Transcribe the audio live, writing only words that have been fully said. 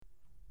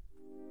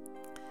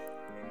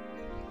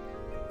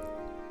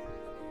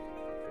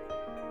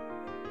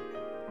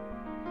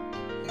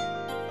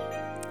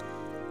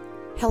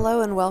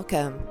Hello and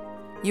welcome.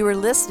 You are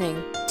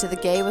listening to the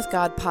Gay with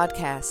God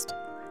podcast,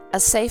 a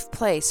safe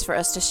place for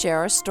us to share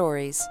our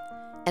stories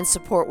and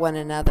support one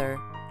another.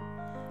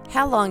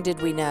 How long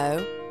did we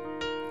know?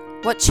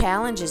 What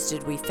challenges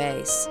did we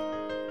face?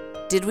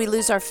 Did we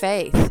lose our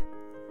faith?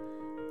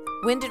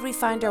 When did we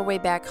find our way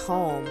back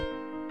home?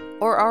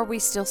 Or are we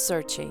still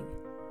searching?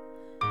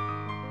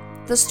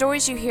 The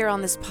stories you hear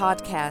on this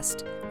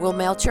podcast will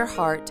melt your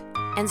heart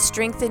and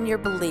strengthen your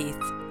belief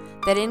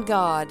that in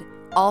God,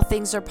 all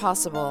things are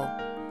possible,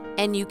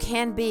 and you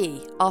can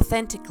be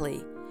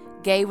authentically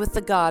gay with the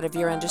God of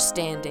your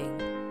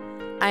understanding.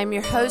 I am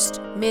your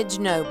host, Midge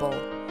Noble,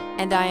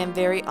 and I am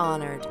very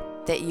honored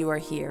that you are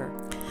here.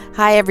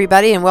 Hi,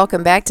 everybody, and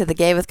welcome back to the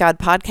Gay with God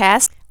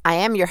podcast. I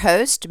am your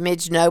host,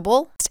 Midge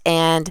Noble,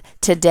 and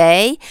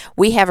today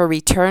we have a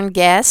return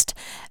guest,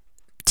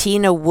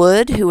 Tina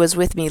Wood, who was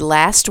with me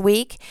last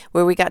week,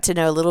 where we got to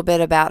know a little bit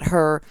about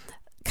her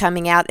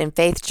coming out and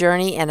faith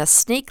journey and a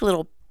sneak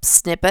little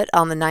snippet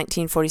on the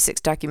 1946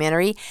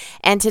 documentary.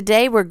 And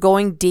today we're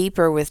going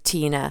deeper with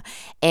Tina,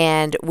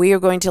 and we are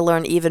going to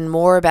learn even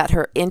more about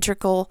her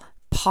integral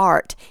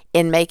part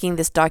in making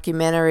this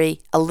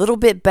documentary a little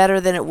bit better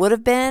than it would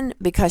have been,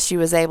 because she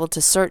was able to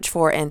search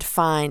for and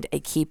find a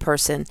key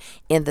person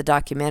in the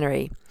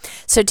documentary.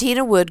 So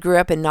Tina Wood grew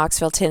up in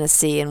Knoxville,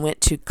 Tennessee, and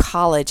went to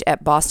college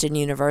at Boston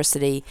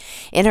University.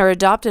 In her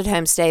adopted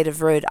home state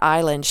of Rhode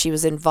Island, she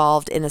was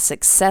involved in a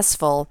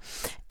successful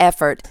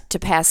effort to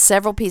pass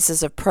several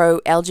pieces of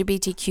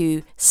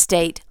pro-LGBTQ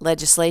state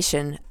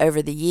legislation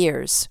over the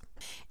years.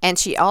 And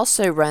she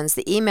also runs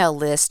the email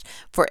list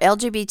for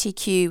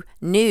LGBTQ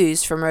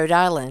news from Rhode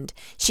Island.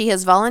 She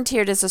has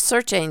volunteered as a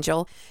search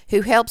angel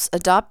who helps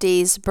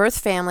adoptees, birth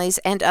families,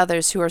 and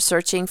others who are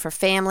searching for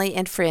family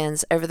and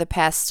friends over the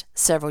past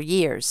several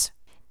years.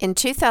 In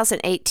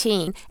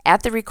 2018,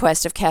 at the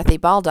request of Kathy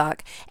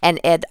Baldock and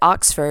Ed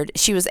Oxford,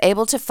 she was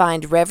able to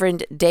find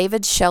Reverend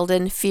David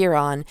Sheldon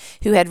Fearon,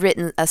 who had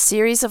written a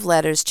series of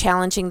letters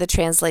challenging the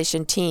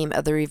translation team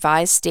of the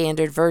Revised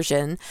Standard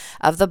Version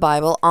of the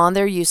Bible on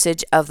their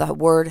usage of the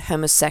word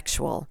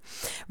homosexual.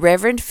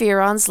 Reverend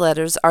Fearon's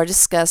letters are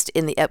discussed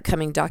in the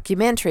upcoming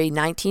documentary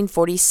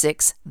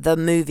 1946, The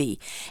Movie,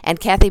 and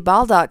Kathy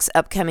Baldock's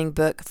upcoming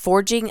book,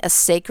 Forging a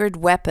Sacred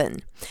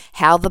Weapon: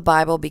 How the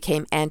Bible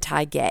Became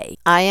Anti-Gay.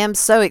 I am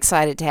so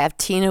excited to have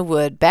Tina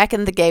Wood back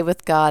in the Gay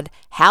with God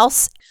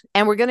house,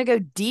 and we're going to go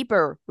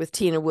deeper with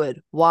Tina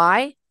Wood.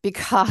 Why?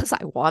 Because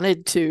I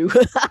wanted to.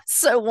 I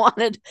so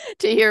wanted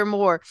to hear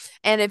more.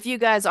 And if you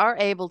guys are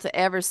able to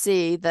ever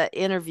see the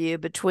interview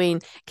between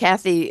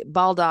Kathy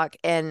Baldock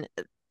and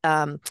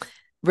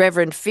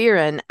Reverend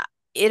Fearon,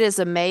 it is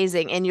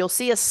amazing. And you'll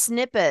see a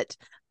snippet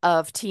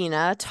of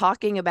Tina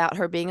talking about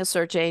her being a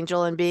search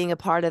angel and being a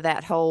part of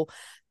that whole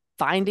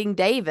Finding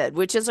David,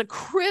 which is a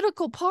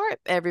critical part,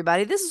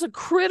 everybody. This is a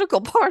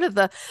critical part of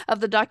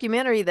the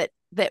documentary, that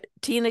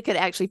Tina could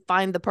actually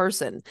find the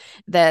person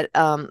that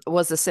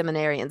was a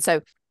seminarian.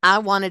 So I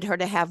wanted her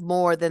to have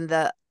more than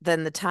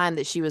the time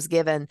that she was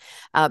given,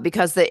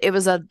 because it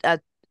was a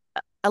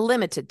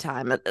limited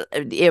time.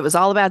 It was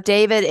all about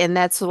David, and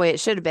that's the way it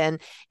should have been.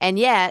 And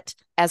yet,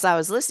 as I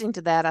was listening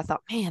to that, I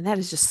thought, man, that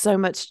is just so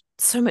much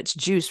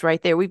juice right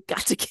there. We've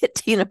got to get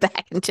Tina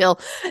back and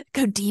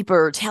go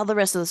deeper, tell the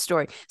rest of the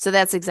story. So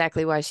that's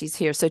exactly why she's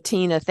here. So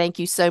Tina, thank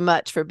you so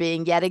much for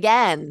being yet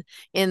again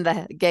in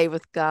the Gay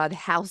with God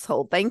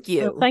household. Thank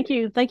you. Well, thank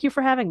you. Thank you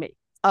for having me.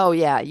 Oh,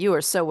 yeah, you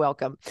are so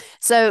welcome.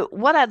 So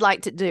what I'd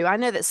like to do, I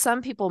know that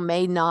some people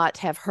may not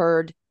have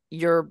heard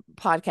your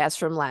podcast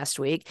from last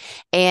week,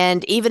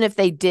 and even if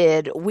they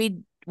did,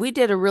 we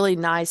did a really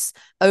nice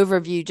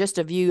overview just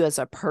of you as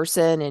a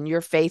person and your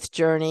faith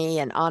journey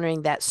and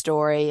honoring that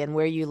story and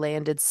where you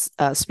landed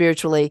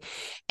spiritually.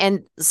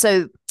 And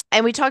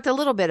we talked a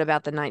little bit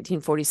about the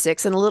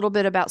 1946 and a little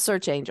bit about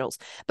search angels.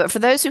 But for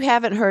those who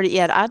haven't heard it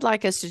yet, I'd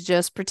like us to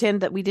just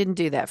pretend that we didn't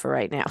do that for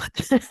right now.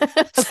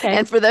 Okay.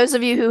 And for those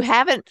of you who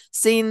haven't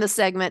seen the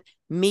segment,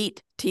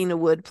 Meet Tina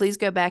Wood, please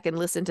go back and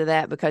listen to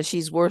that, because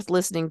she's worth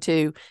listening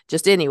to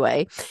just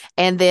anyway.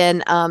 And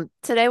then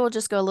today we'll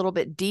just go a little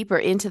bit deeper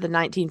into the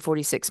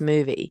 1946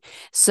 movie.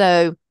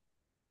 So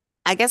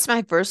I guess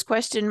my first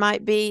question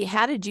might be,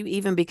 how did you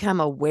even become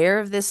aware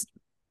of this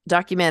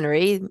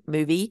documentary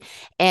movie?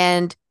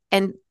 And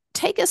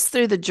take us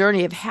through the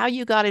journey of how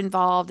you got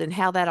involved and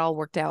how that all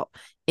worked out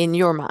in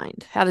your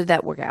mind. How did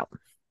that work out?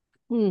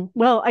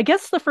 Well, I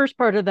guess the first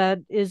part of that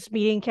is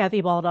meeting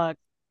Kathy Baldock.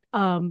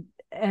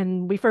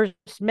 And we first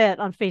met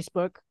on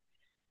Facebook.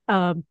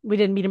 We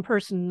didn't meet in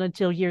person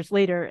until years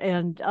later.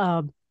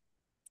 And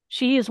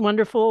she is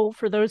wonderful.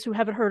 For those who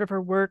haven't heard of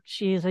her work,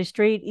 she is a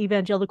straight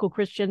evangelical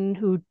Christian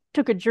who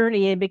took a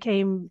journey and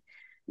became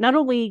not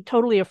only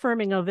totally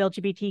affirming of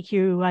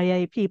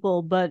LGBTQIA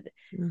people, but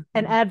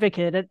an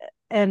advocate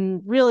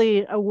and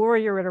really a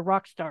warrior and a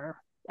rock star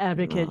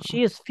advocate. Wow.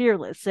 She is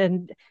fearless,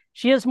 and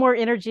she has more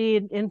energy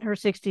in her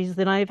 60s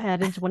than I've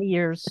had in 20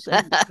 years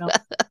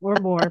or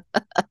more.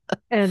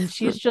 And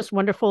she's just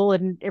wonderful,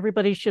 and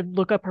everybody should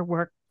look up her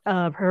work.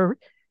 Her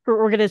her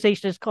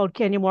organization is called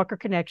Canyon Walker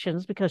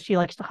Connections because she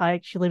likes to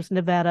hike. She lives in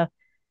Nevada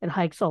and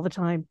hikes all the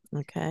time.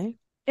 Okay.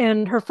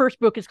 And her first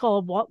book is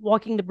called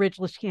Walking the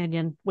Bridgeless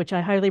Canyon, which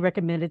I highly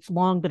recommend. It's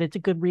long, but it's a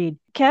good read.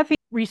 Kathy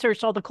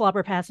researched all the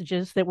clobber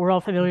passages that we're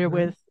all familiar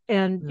with,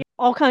 and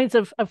all kinds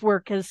of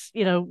work has,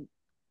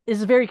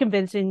 is very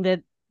convincing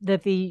that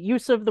the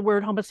use of the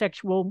word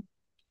homosexual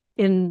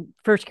in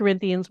First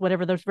Corinthians,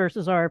 whatever those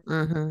verses are,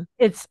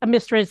 it's a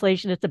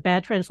mistranslation. It's a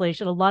bad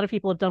translation. A lot of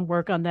people have done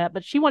work on that,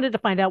 but she wanted to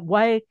find out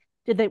why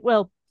did they,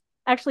 well,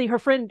 actually her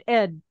friend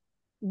Ed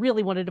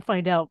really wanted to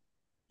find out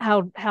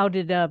how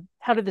did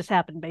this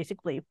happen,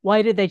 basically.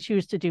 Why did they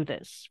choose to do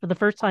this for the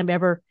first time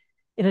ever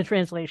in a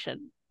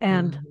translation?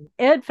 And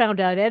Ed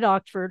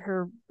Oxford,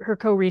 her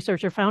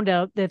co-researcher, found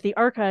out that the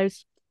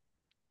archives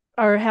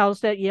are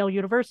housed at Yale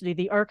University,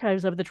 the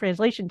archives of the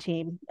translation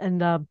team. And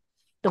the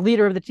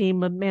leader of the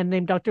team, a man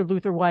named Dr.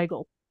 Luther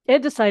Weigel.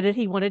 Ed decided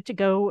he wanted to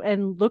go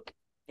and look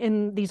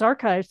in these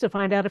archives to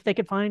find out if they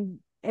could find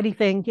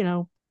anything,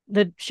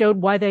 that showed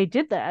why they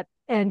did that.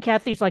 And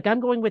Kathy's like, I'm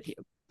going with you.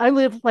 I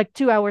live like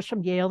 2 hours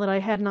from Yale and I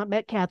had not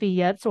met Kathy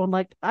yet. So I'm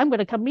like, I'm going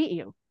to come meet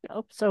you.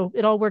 So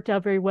it all worked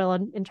out very well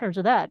in terms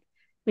of that.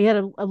 We had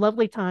a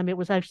lovely time. It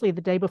was actually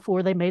the day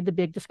before they made the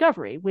big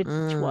discovery, which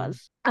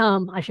was,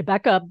 I should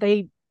back up.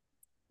 They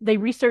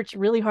researched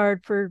really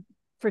hard for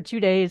 2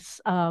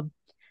 days.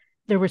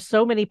 There were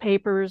so many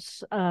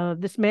papers.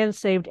 This man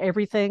saved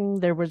everything.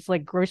 There was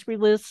like grocery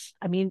lists.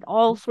 I mean,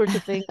 all sorts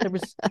of things. There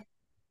was,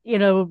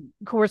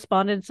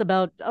 correspondence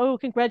about, oh,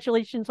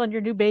 congratulations on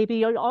your new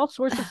baby, all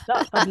sorts of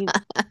stuff. I mean,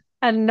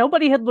 and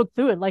nobody had looked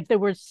through it. Like there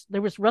was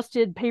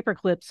rusted paper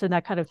clips and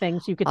that kind of thing.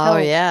 So you could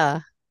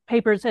tell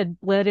papers had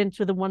bled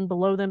into the one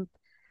below them.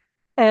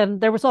 And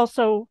there was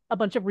also a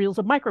bunch of reels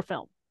of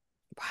microfilm.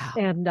 Wow.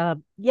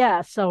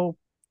 And so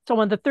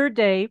on the third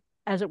day,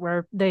 as it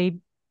were, they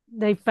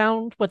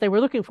found what they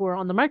were looking for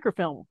on the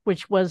microfilm,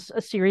 which was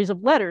a series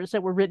of letters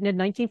that were written in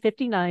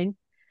 1959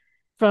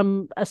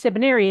 from a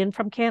seminarian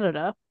from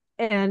Canada.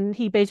 And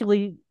he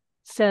basically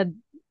said,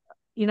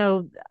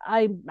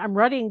 I'm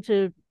writing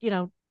to,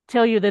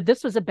 tell you that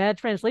this was a bad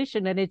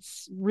translation and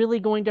it's really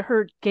going to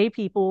hurt gay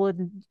people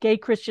and gay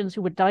Christians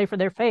who would die for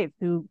their faith,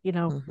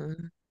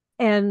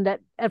 And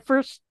at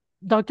first,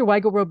 Dr.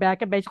 Weigel wrote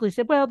back and basically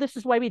said, well, this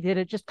is why we did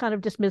it, just kind of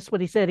dismissed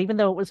what he said, even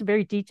though it was a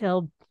very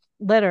detailed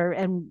letter.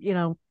 And,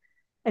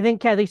 I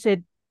think Kathy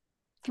said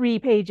 3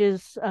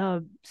 pages,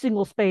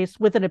 single space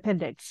with an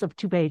appendix of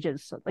 2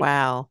 pages. So,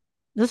 wow.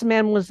 This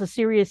man was a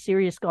serious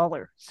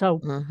scholar.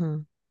 So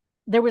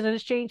there was an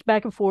exchange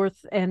back and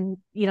forth and,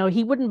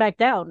 he wouldn't back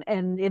down.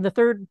 And in the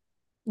third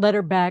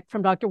letter back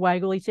from Dr.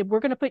 Weigel, he said,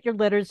 we're going to put your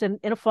letters in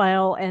a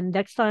file. And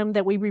next time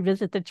that we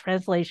revisit the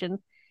translation,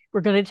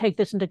 we're going to take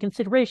this into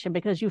consideration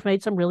because you've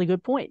made some really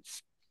good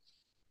points.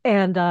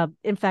 And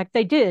in fact,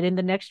 they did. In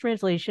the next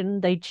translation,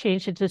 they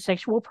changed it to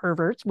sexual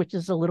perverts, which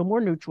is a little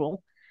more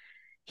neutral.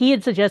 He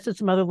had suggested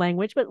some other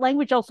language, but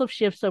language also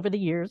shifts over the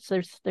years.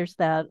 There's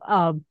that.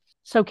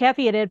 So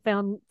Kathy and Ed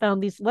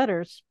found these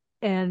letters,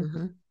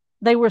 and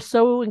they were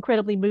so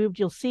incredibly moved.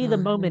 You'll see the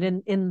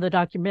moment in the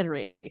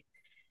documentary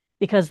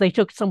because they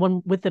took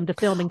someone with them to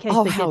film in case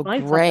they did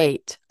find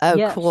great.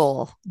 Something. Oh, yes.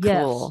 cool.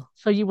 Yes. Cool.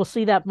 So you will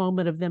see that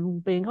moment of them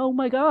being, oh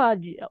my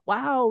God,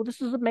 wow,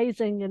 this is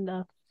amazing.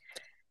 And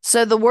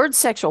so the word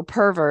sexual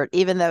pervert,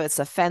 even though it's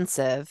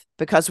offensive,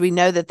 because we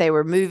know that they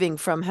were moving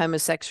from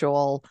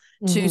homosexual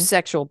to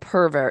sexual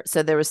pervert.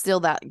 So there was still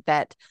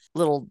that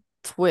little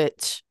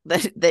twitch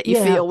that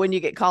you feel when you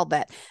get called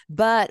that.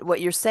 But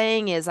what you're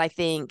saying is, I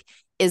think,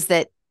 is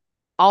that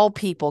all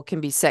people can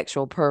be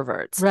sexual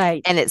perverts.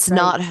 Right. And it's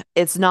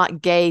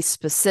not gay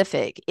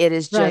specific. It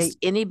is just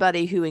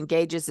anybody who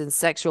engages in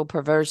sexual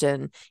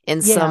perversion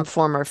in some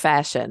form or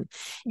fashion.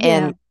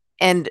 Yeah.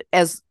 And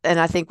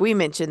I think we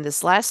mentioned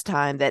this last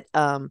time that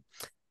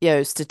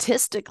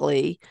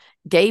statistically,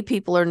 gay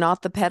people are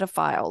not the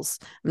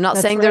pedophiles. I'm not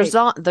saying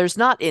there's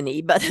not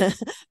any, but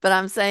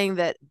I'm saying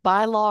that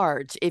by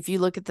large, if you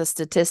look at the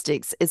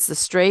statistics, it's the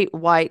straight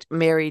white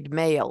married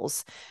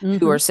males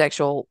who are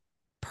sexual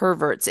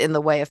perverts in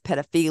the way of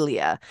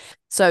pedophilia.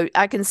 So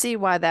I can see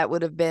why that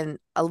would have been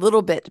a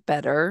little bit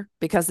better,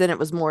 because then it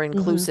was more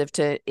inclusive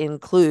to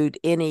include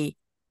any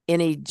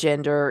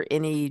gender,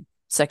 any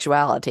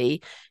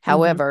sexuality.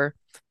 However,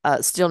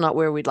 still not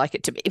where we'd like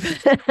it to be.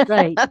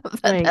 Right.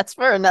 But that's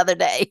for another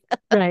day.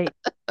 Right.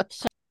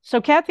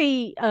 So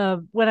Kathy,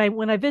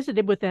 when I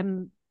visited with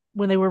them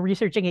when they were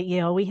researching at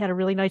Yale, we had a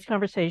really nice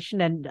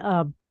conversation,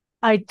 and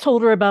I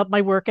told her about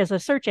my work as a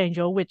search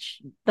angel,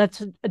 which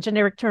that's a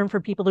generic term for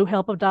people who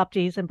help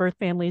adoptees and birth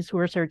families who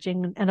are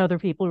searching and other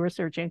people who are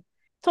searching.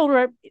 Told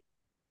her,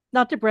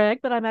 not to brag,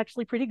 but I'm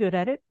actually pretty good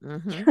at it.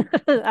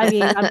 I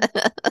mean,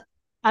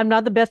 I'm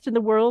not the best in the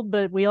world,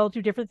 but we all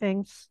do different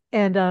things.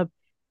 And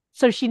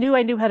so she knew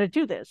I knew how to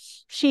do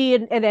this. She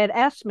and Ed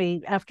asked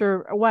me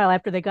after a while,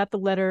 after they got the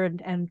letter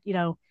and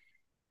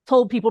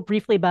told people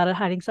briefly about it,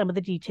 hiding some of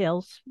the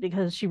details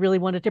because she really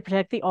wanted to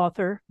protect the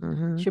author,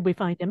 should we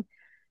find him.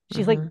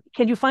 She's like,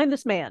 can you find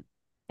this man?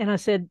 And I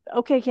said,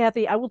 okay,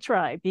 Kathy, I will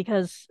try,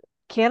 because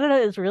Canada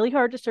is really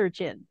hard to search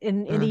in.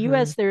 In the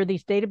US, there are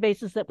these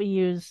databases that we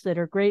use that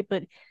are great,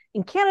 but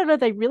in Canada,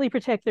 they really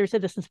protect their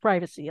citizens'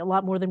 privacy a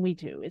lot more than we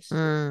do. It's,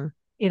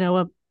 you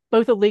know,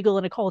 both a legal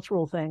and a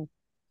cultural thing.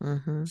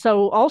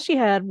 So all she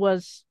had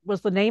was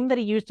the name that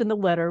he used in the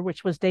letter,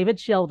 which was David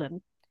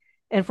Sheldon.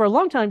 And for a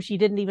long time, she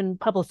didn't even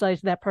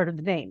publicize that part of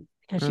the name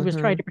because she was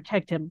trying to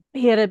protect him.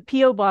 He had a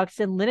P.O. box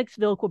in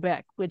Lennoxville,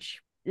 Quebec,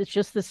 which is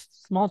just this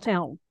small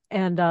town.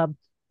 And I'm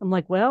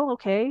like, well,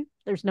 okay,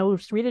 there's no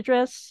street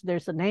address.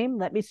 There's a name.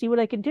 Let me see what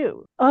I can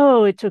do.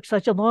 Oh, it took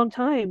such a long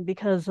time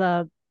because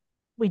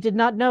we did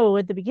not know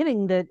at the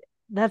beginning that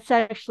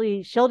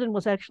Sheldon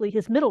was actually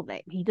his middle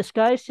name. He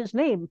disguised his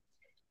name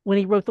when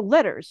he wrote the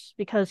letters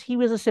because he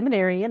was a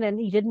seminarian and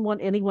he didn't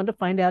want anyone to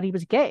find out he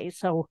was gay.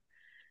 So,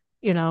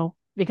 you know,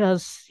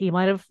 because he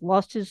might have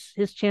lost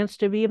his chance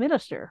to be a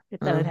minister if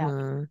that had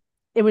happened.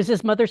 It was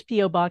his mother's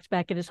P.O. box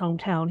back in his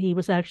hometown. He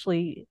was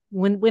actually,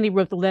 when he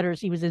wrote the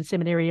letters, he was in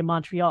seminary in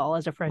Montreal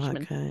as a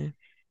freshman. Okay.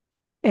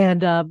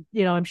 And,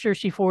 you know, I'm sure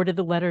she forwarded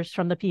the letters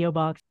from the P.O.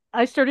 box.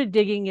 I started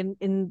digging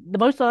in the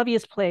most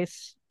obvious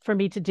place for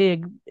me to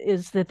dig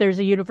is that there's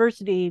a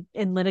university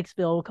in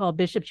Lennoxville called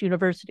Bishop's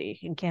University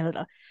in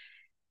Canada.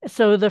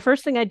 So the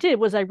first thing I did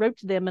was I wrote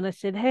to them and I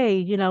said, hey,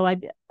 you know,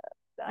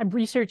 I'm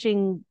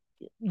researching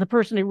the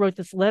person who wrote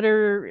this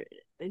letter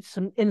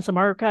in some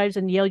archives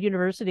in Yale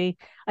University.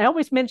 I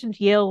always mentioned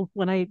Yale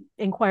when I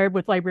inquired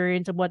with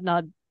librarians and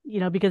whatnot, you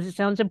know, because it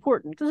sounds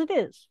important, because it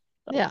is.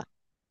 Yeah.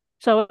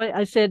 So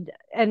I said,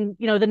 and,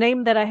 you know, the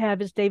name that I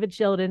have is David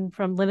Sheldon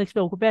from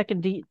Lennoxville, Quebec.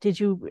 And did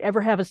you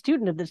ever have a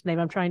student of this name?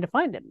 I'm trying to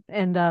find him.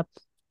 And the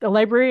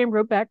librarian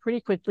wrote back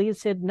pretty quickly and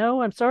said,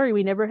 no, I'm sorry,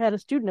 we never had a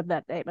student of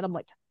that name. And I'm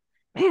like,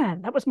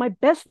 man, that was my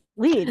best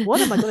lead.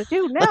 What am I going to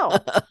do now?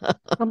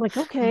 I'm like,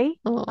 okay,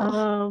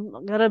 I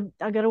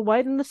gotta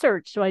widen the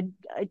search. So I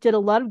did a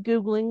lot of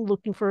Googling,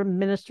 looking for a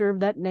minister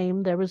of that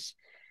name. There was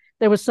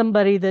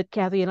somebody that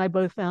Kathy and I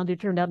both found who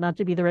turned out not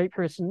to be the right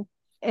person.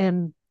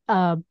 And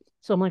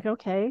so I'm like,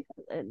 okay,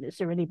 is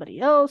there anybody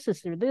else?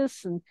 Is there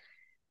this? And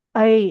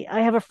I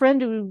have a friend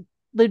who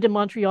lived in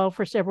Montreal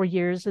for several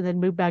years and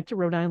then moved back to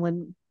Rhode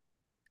Island.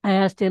 I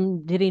asked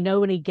him, did he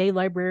know any gay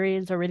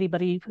librarians or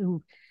anybody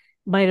who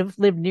might have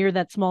lived near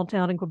that small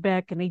town in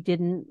Quebec, and he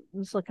didn't. It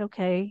was like,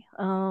 okay,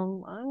 I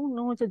don't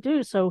know what to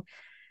do. So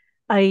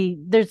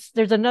there's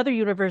another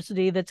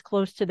university that's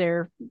close to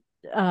there,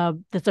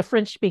 that's a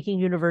French speaking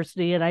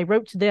university, and I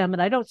wrote to them,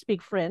 and I don't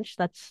speak French.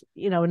 That's,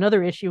 you know,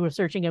 another issue of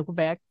searching in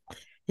Quebec.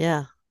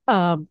 Yeah.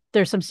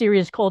 There's some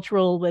serious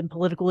cultural and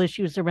political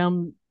issues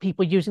around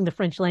people using the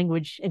French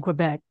language in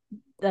Quebec.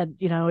 That,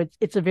 you know,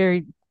 it's a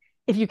very,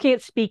 if you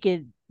can't speak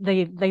it,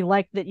 they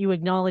like that you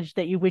acknowledge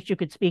that you wish you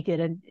could speak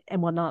it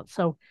and whatnot.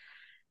 So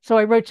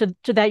I wrote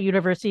to that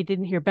university,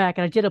 didn't hear back,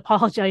 and I did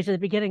apologize at the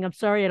beginning. I'm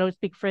sorry, I don't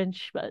speak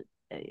French, but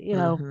you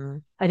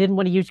know, I didn't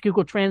want to use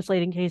Google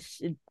Translate in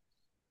case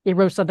it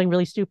wrote something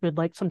really stupid,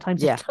 like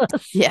sometimes it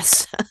does.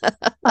 Yes.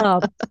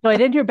 So I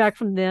didn't hear back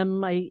from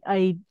them.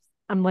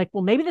 I'm like,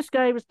 well, maybe this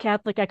guy was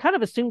Catholic. I kind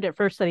of assumed at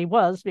first that he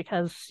was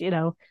because, you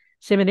know,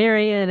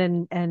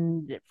 seminarian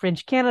and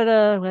French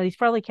Canada. Well, he's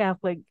probably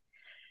Catholic.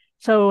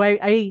 So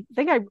I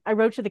think I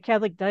wrote to the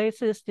Catholic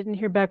diocese, didn't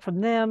hear back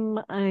from them.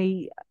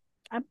 I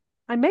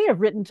may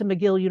have written to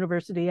McGill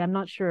University, I'm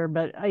not sure,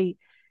 but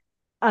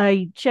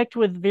I checked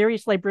with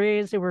various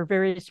librarians. There were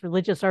various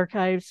religious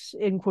archives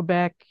in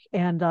Quebec,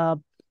 and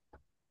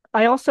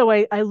I also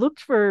I looked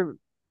for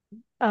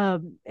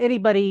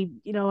anybody.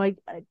 You know,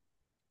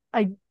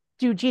 I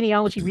do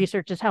genealogy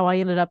research, is how I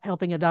ended up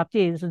helping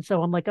adoptees, and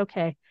so I'm like,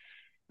 okay,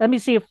 let me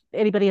see if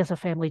anybody has a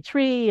family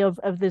tree of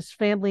this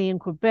family in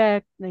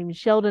Quebec named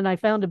Sheldon. I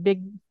found a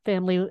big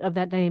family of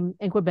that name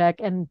in Quebec,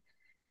 and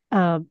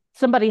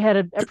somebody had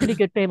a pretty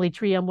good family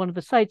tree on one of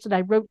the sites. And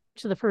I wrote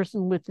to the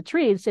person with the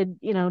tree and said,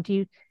 you know,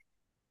 do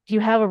you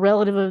have a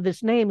relative of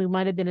this name who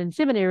might have been in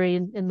seminary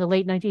in the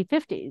late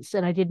 1950s?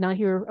 And I did not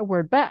hear a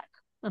word back.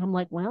 And I'm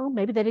like, well,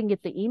 maybe they didn't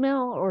get the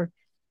email. Or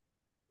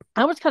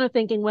I was kind of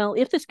thinking, well,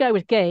 if this guy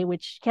was gay,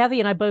 which Kathy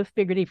and I both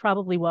figured he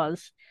probably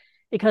was,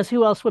 because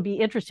who else would be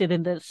interested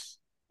in this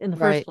in the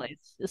first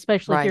place,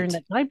 especially during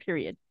that time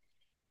period?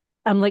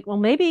 I'm like, well,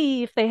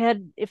 maybe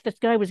if this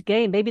guy was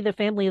gay, maybe the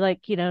family,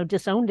 like, you know,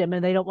 disowned him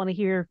and they don't want to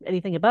hear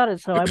anything about it.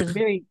 So I was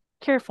very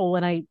careful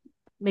when I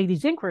made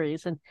these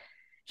inquiries, and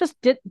just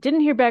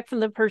didn't hear back from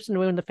the person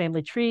who owned the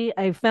family tree.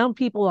 I found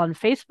people on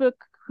Facebook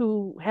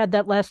who had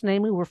that last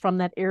name who were from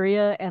that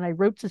area, and I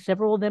wrote to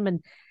several of them.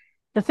 And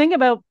the thing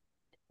about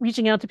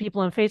reaching out to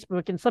people on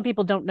Facebook, and some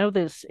people don't know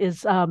this,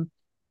 is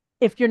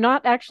if you're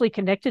not actually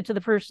connected to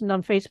the person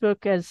on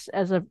Facebook as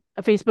a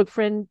Facebook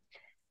friend,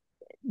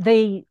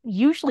 they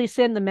usually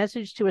send the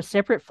message to a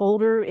separate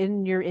folder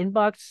in your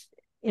inbox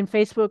in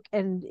Facebook.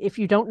 And if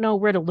you don't know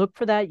where to look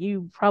for that,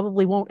 you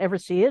probably won't ever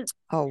see it.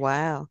 Oh,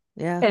 wow.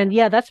 Yeah. And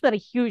yeah, that's been a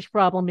huge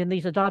problem in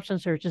these adoption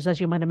searches,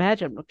 as you might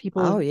imagine.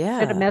 People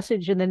send a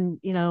message and then,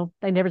 you know,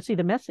 they never see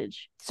the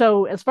message.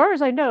 So as far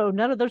as I know,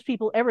 none of those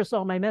people ever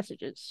saw my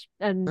messages.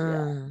 And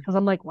because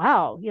I'm like,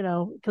 wow, you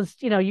know, because,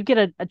 you know, you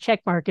get a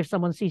check mark if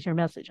someone sees your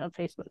message on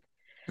Facebook.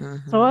 So I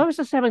Mm-hmm. was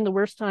just having the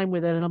worst time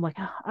with it. And I'm like,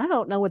 "Oh, I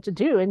don't know what to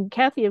do." And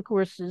Kathy, of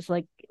course, is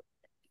like,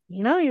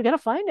 you got to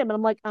find him. And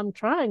I'm like, I'm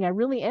trying. I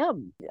really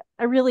am.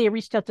 I really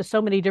reached out to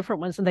so many different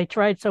ones and they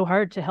tried so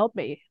hard to help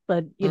me.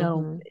 But,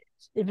 Mm-hmm.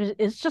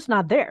 it's just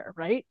not there.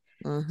 Right.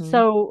 Mm-hmm.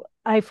 So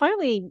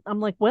I'm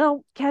like,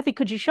 well, Kathy,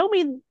 could you show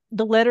me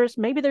the letters?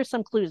 Maybe there's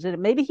some clues in it.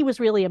 Maybe he was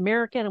really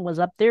American and was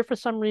up there for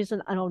some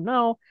reason. I don't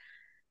know.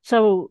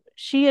 So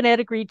she and Ed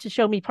agreed to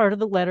show me part of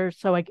the letter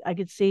so I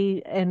could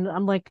see. And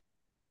I'm like,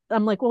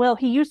 well,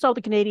 he used all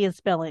the Canadian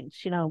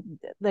spellings.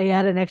 They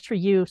add an extra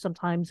U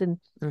sometimes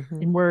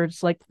Mm-hmm. in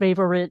words like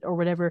favorite or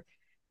whatever.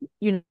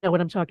 You know what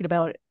I'm talking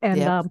about. And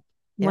Yep. I'm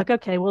like,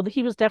 Yep. okay, well,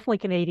 he was definitely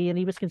Canadian.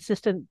 He was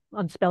consistent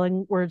on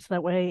spelling words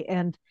that way.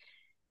 And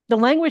the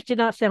language did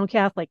not sound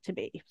Catholic to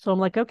me. So I'm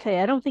like, okay,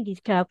 I don't think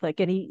he's Catholic.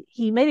 And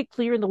he made it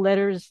clear in the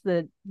letters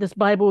that this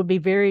Bible would be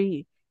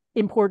very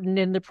important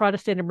in the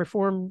Protestant and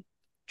Reformed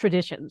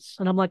traditions.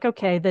 And I'm like,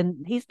 okay,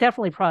 then he's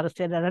definitely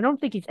Protestant. And I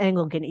don't think he's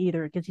Anglican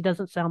either, because he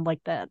doesn't sound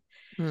like that.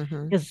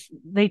 Mm-hmm. Because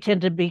they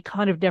tend to be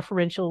kind of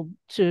deferential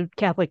to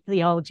Catholic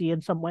theology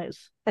in some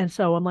ways. And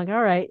so I'm like,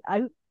 all right,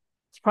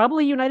 it's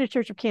probably United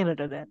Church of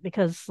Canada then,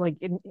 because like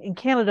in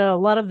Canada, a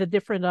lot of the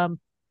different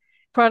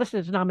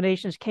Protestant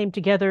denominations came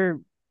together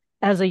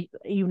as a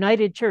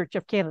united church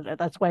of Canada.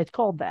 That's why it's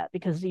called that,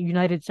 because it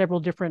united several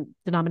different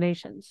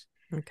denominations.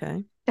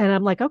 Okay. And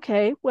I'm like,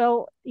 okay,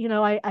 well,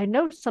 I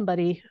know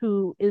somebody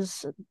who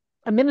is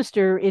a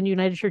minister in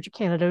United Church of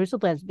Canada who's a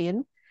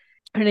lesbian.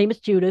 Her name is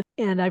Judith,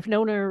 and I've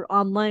known her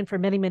online for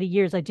many, many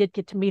years. I did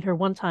get to meet her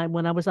one time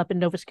when I was up in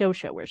Nova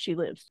Scotia, where she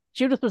lives.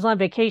 Judith was on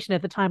vacation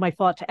at the time I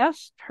thought to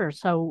ask her.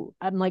 So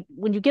I'm like,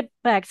 when you get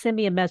back, send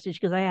me a message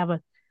because I have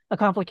a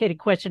complicated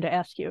question to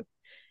ask you.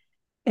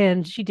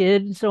 And she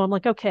did. So I'm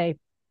like, okay,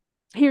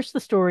 here's the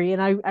story.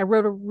 And I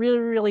wrote a really,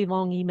 really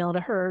long email to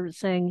her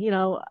saying,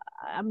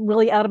 I'm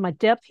really out of my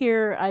depth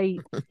here.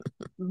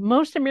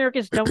 Most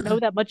Americans don't know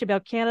that much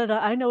about Canada.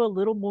 I know a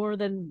little more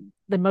than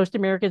most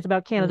Americans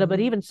about Canada, but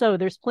Mm-hmm. even so,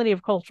 there's plenty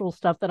of cultural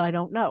stuff that I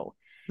don't know.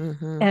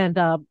 Mm-hmm. And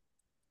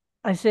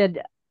I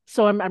said,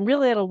 so I'm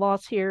really at a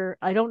loss here.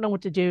 I don't know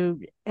what to do.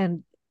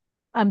 And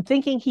I'm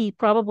thinking he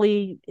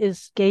probably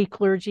is gay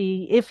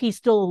clergy if he's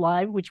still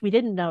alive, which we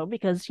didn't know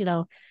because,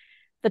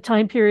 the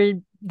time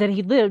period that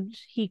he lived,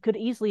 he could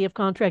easily have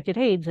contracted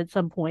AIDS at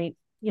some point.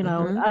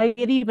 Mm-hmm. I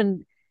had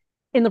even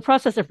in the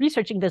process of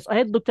researching this, I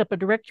had looked up a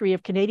directory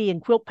of Canadian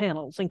quilt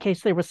panels in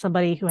case there was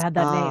somebody who had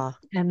that name, Ah.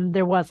 and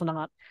there was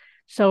not.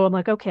 So I'm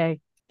like,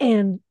 okay.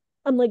 And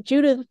I'm like,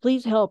 Judith,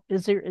 please help.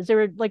 Is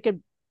there like a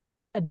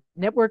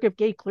network of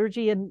gay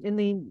clergy in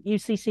the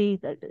UCC,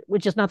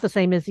 which is not the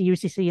same as the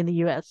UCC in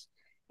the US,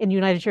 in the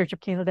United Church of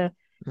Canada?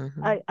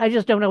 Mm-hmm. I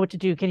just don't know what to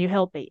do. Can you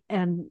help me?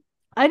 And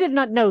I did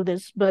not know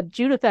this, but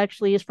Judith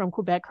actually is from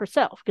Quebec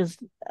herself because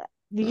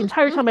the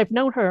entire Mm-hmm. time I've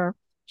known her,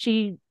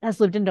 she has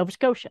lived in Nova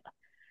Scotia.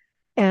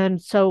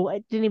 And so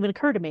it didn't even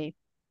occur to me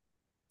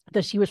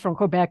that she was from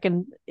Quebec.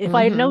 And if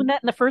I had known Mm-hmm.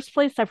 that in the first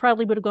place, I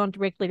probably would have gone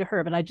directly to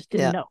her, but I just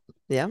didn't Yeah. know.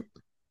 Yeah.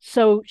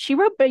 So she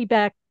wrote me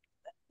back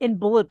in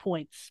bullet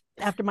points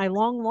after my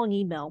long, long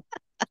email.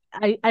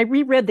 I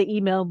reread the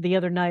email the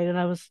other night and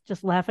I was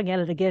just laughing at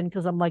it again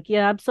because I'm like,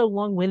 yeah, I'm so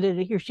long winded.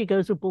 Here she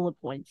goes with bullet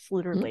points,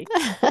 literally.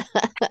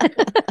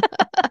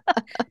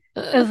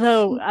 And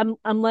so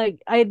I'm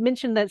like, I had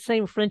mentioned that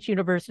same French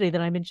university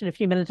that I mentioned a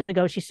few minutes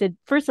ago. She said,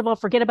 first of all,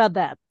 forget about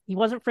that. He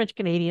wasn't French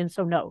Canadian,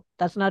 so no,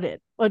 that's not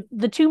it. But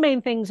the two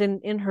main things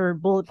in her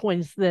bullet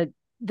points that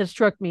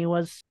struck me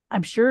was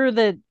I'm sure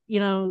that,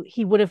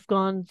 he would have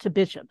gone to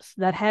bishops.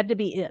 That had to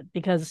be it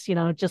because,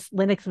 just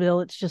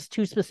Lennoxville, it's just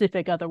too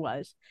specific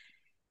otherwise.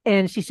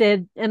 And she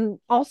said, and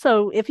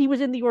also if he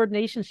was in the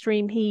ordination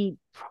stream, he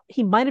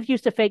might have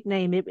used a fake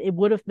name. It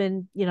would have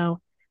been,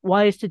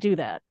 wise to do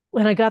that.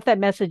 When I got that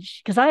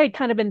message, because I had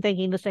kind of been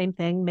thinking the same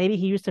thing, maybe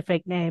he used a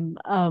fake name.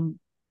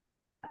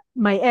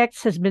 My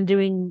ex has been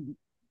doing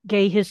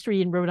gay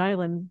history in Rhode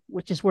Island,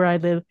 which is where I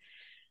live,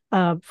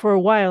 for a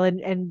while,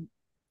 and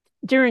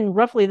during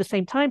roughly the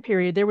same time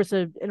period, there was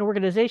an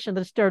organization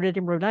that started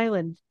in Rhode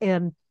Island,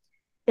 and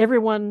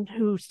everyone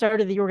who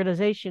started the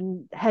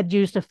organization had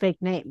used a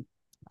fake name.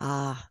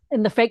 Ah.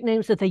 And the fake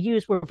names that they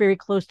used were very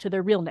close to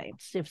their real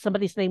names. If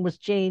somebody's name was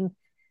Jane,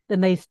 then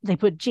they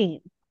put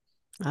Jean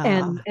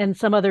Ah. and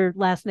some other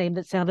last name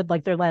that sounded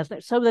like their last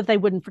name so that they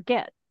wouldn't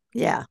forget.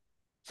 Yeah.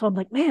 So I'm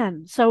like,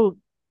 man, so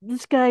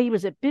this guy, he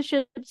was at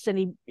Bishop's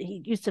and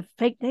he used a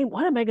fake name.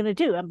 What am I going to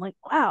do? I'm like,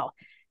 wow.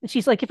 And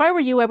she's like, if I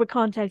were you, I would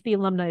contact the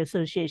Alumni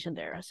Association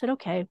there. I said,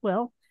 okay,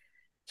 well.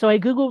 So I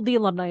Googled the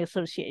Alumni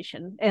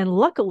Association, and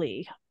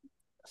luckily,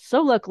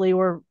 so luckily,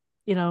 or,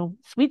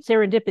 sweet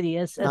serendipity,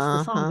 as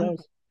the song Uh-huh.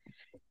 goes,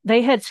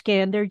 they had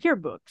scanned their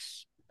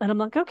yearbooks. And I'm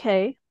like,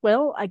 okay,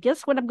 well, I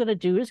guess what I'm going to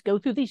do is go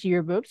through these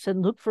yearbooks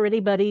and look for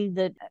anybody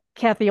that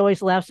Kathy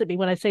always laughs at me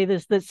when I say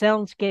this that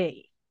sounds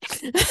gay.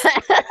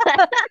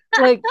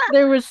 Like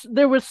there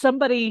was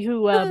somebody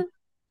who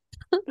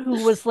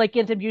was like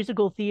into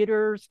musical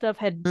theater stuff,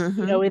 had,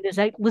 Mm-hmm. in his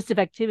list of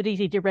activities,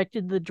 he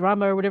directed the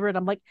drama or whatever. And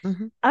I'm like,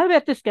 Mm-hmm. I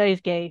bet this guy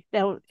is gay.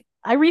 Now,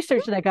 I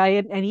researched that guy,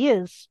 and he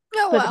is,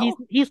 Oh, but wow.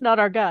 he's not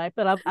our guy.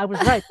 But I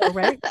was right though,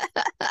 right?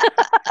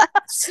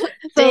 So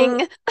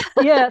Ding.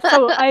 yeah,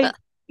 so I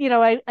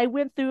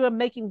went through and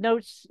making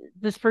notes.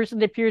 This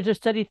person appears to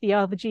study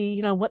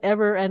theology,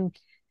 whatever, and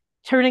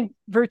turning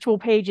virtual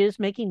pages,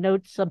 making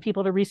notes on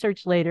people to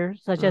research later,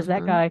 such as that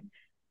Mm-hmm. guy.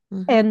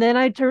 Mm-hmm. And then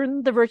I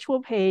turn the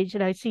virtual page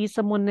and I see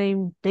someone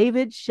named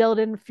David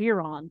Sheldon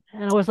Fearon.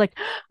 And I was like,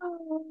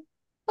 Oh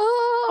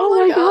oh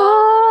my my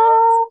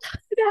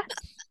God. God.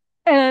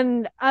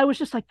 And I was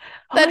just like,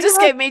 oh That my just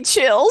God. gave me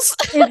chills.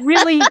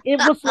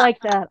 It was like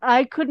that.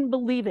 I couldn't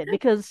believe it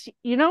because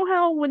you know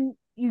how when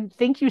you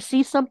think you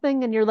see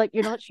something and you're like,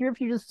 you're not sure if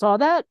you just saw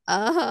that?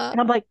 Uh-huh.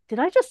 And I'm like, did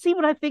I just see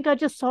what I think I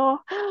just saw?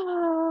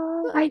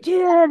 I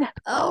did.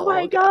 Oh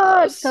my Oh God.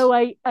 gosh. So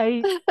I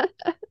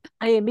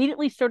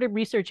immediately started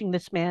researching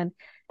this man,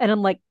 and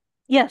I'm like,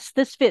 yes,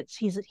 this fits.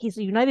 He's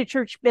a United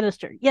Church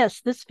minister.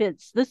 Yes, this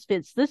fits. This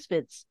fits. This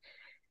fits.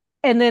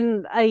 And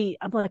then I'm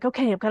like,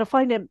 okay, I've got to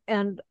find him.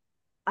 And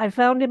I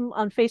found him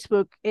on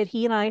Facebook, and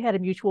he and I had a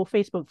mutual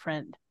Facebook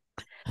friend.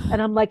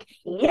 And I'm like,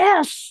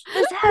 yes,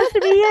 this has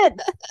to be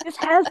it. This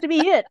has to be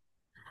it.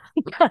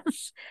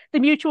 Because the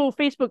mutual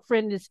Facebook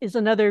friend is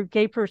another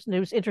gay person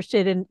who's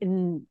interested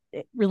in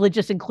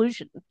religious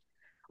inclusion.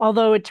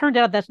 Although it turned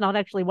out that's not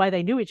actually why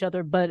they knew each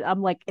other, but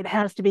I'm like, it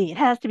has to be, it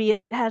has to be,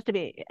 it has to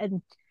be.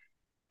 And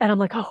I'm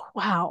like, oh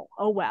wow,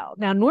 oh wow.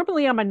 Now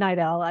normally I'm a night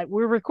owl.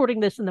 We're recording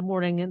this in the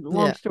morning, and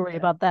long Yeah. story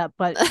about that.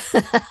 But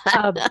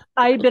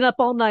I've been up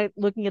all night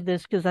looking at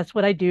this because that's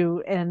what I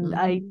do. And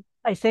Mhm.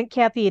 I sent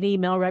Kathy an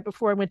email right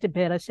before I went to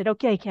bed. I said,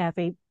 okay,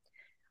 Kathy,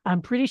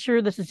 I'm pretty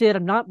sure this is it.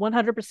 I'm not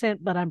 100%,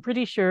 but I'm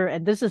pretty sure,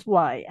 and this is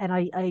why. And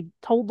I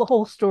told the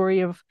whole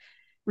story of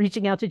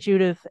reaching out to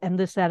Judith and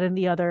this, that, and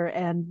the other.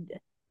 And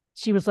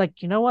she was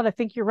like, you know what? I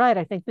think you're right.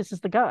 I think this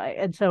is the guy.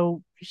 And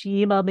so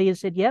she emailed me and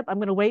said, yep, I'm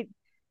going to wait,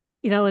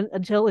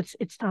 until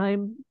it's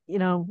time,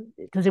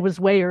 because it was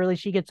way early.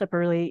 She gets up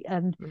early,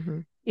 and,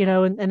 Mhm.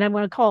 and I'm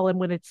going to call him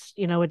when it's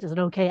an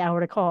okay hour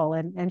to call.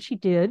 And she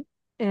did.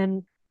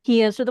 And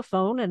he answered the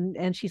phone,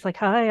 and she's like,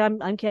 hi,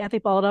 I'm Kathy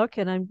Baldock,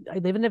 and I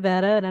live in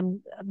Nevada,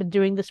 and I've been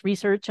doing this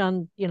research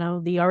on, the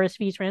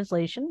RSV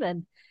translation.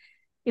 And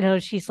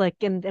she's like,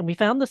 and we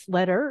found this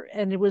letter,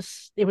 and it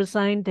was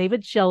signed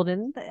David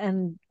Sheldon,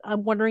 and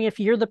I'm wondering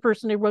if you're the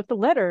person who wrote the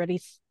letter. And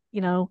he's,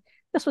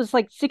 this was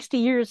like 60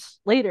 years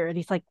later, and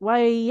he's like,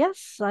 why,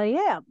 yes, I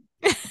am.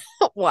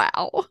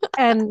 Wow.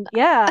 And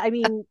yeah, I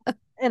mean,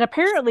 and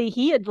apparently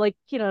he had, like,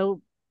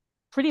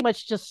 pretty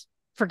much just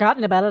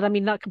forgotten about it. I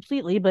mean, not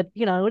completely, but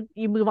you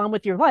move on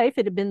with your life.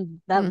 It had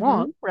been that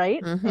long, Mhm.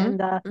 right? Mhm. And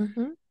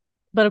Mhm.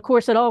 but of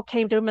course it all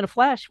came to him in a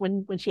flash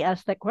when she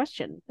asked that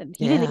question. And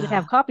he didn't even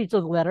have Yeah. copies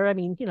of the letter. I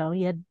mean,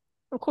 he had,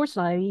 of course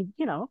not. It's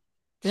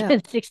Yeah.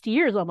 been 60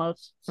 years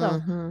almost.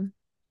 Mhm.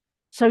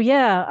 So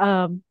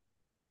yeah,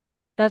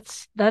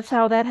 that's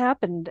how that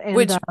happened. And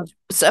Which,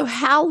 so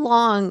how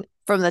long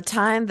from the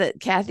time that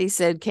Kathy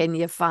said, "Can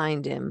you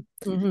find him?"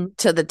 mhm.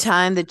 to the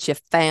time that you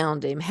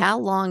found him? How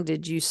long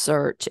did you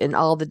search and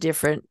all the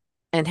different,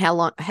 and how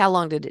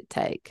long did it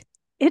take?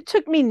 It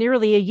took me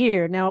nearly a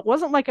year. Now it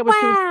wasn't like I was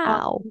doing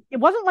Wow. it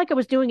wasn't like I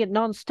was doing it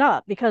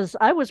nonstop, because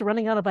I was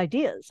running out of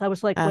ideas. I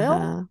was like, well,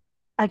 Uh-huh.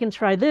 I can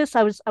try this.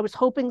 I was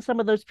hoping some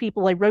of those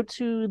people I wrote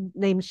to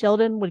named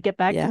Sheldon would get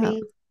back to Yeah.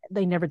 me.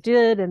 They never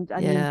did. And I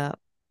mean, Yeah.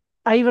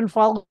 I even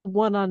followed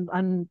one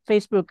on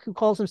Facebook who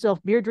calls himself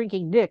Beer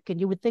Drinking Nick, and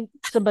you would think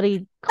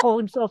somebody call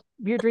himself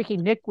Beer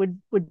Drinking Nick would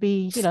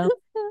be,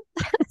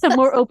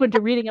 more open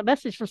to reading a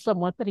message from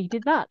someone, but he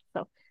did not.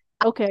 So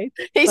okay,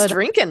 He's but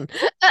drinking.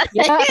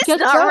 yeah, I He's guess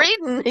not so.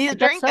 reading. He's I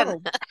guess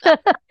drinking. so.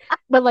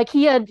 But like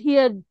he had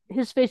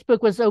his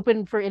Facebook was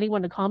open for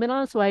anyone to comment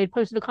on, so I had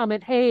posted a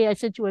comment, "Hey, I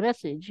sent you a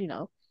message,"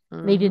 and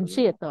they didn't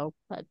see Mhm. it though.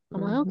 But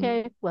I'm like, Mhm.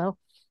 okay, well,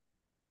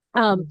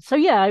 so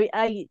yeah,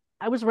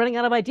 I was running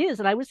out of ideas,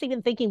 and I was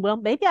even thinking, well,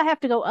 maybe I have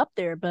to go up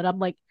there, but I'm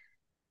like,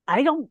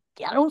 I don't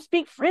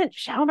speak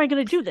French. How am I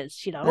going to do this?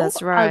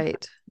 That's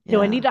right.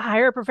 Do I need Yeah. to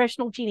hire a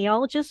professional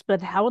genealogist?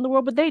 But how in the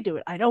world would they do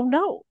it? I don't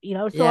know.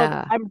 So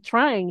Yeah. I'm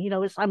trying.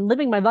 I'm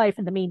living my life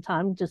in the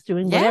meantime, just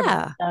doing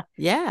whatever. Yeah.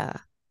 Yeah.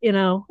 You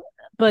know,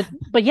 but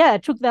yeah,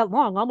 it took that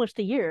long, almost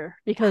a year,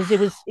 because it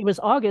Wow. was it was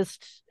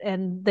August,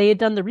 and they had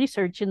done the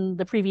research in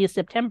the previous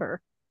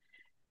September.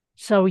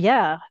 So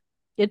yeah,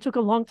 it took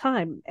a long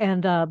time.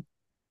 And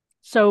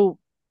so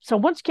so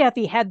once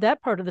Kathy had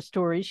that part of the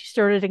story, she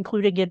started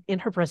including it in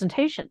her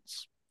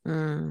presentations.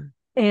 Mm.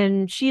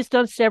 And she's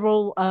done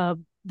several.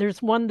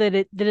 There's one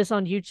that is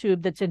on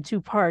YouTube that's in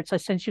two parts. I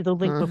sent you the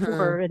link Mhm.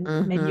 before, and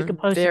maybe you can Mhm.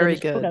 post it in Very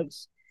the show good.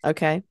 notes.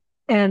 Okay.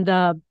 And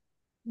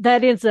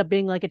that ends up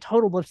being like a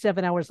total of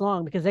 7 hours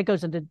long, because that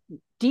goes into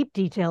deep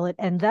detail.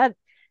 And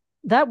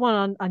that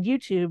one on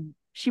YouTube,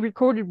 she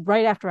recorded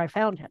right after I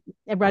found him,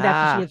 and right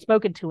after she Ah. had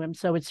spoken to him,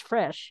 so it's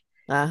fresh.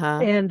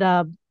 Uh-huh.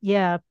 And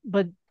yeah,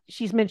 but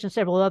she's mentioned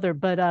several other.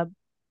 But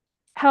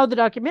how the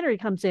documentary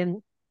comes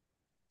in,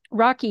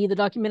 Rocky, the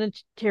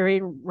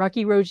documentary,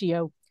 Rocky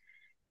Roggio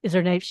is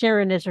her name.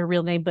 Sharon is her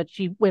real name, but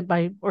she went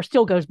by, or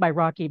still goes by,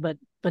 Rocky. But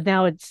but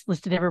now it's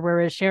listed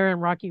everywhere as Sharon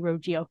Rocky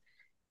Roggio.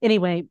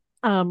 Anyway,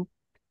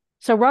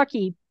 so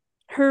Rocky,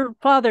 her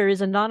father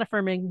is a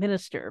non-affirming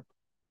minister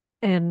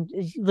and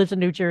he lives in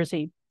New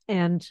Jersey.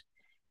 And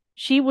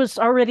she was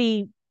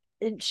already,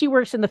 she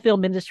works in the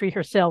film industry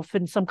herself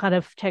in some kind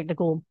of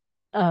technical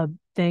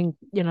thing,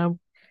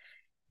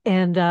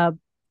 and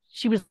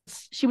she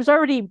was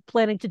already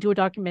planning to do a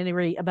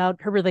documentary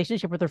about her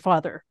relationship with her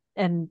father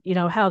and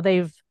how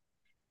they've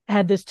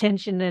had this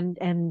tension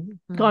and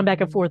gone back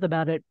and forth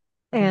about it.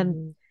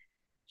 And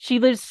she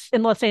lives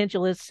in Los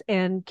Angeles,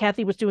 and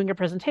Kathy was doing a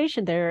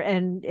presentation there,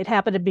 and it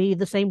happened to be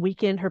the same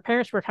weekend her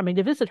parents were coming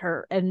to visit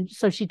her, and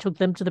so she took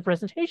them to the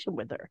presentation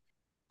with her.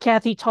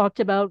 Kathy talked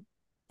about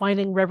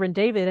finding Reverend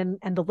David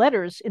and the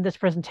letters in this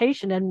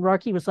presentation, and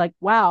Rocky was like,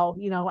 "Wow,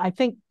 I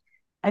think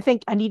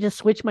I need to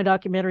switch my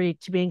documentary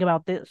to being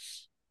about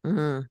this."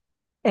 Mm-hmm.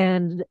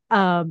 And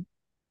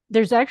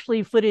there's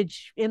actually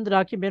footage in the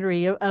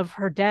documentary of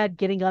her dad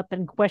getting up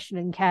and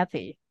questioning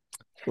Kathy.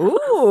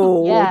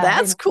 Ooh, Yeah,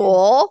 that's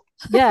cool.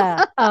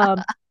 Yeah.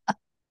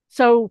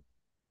 So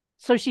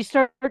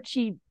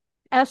she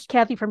asked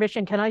Kathy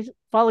permission. Can I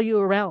follow you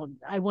around?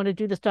 I want to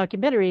do this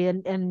documentary.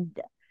 And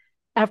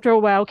after a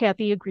while,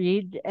 Kathy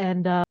agreed,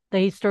 and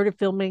they started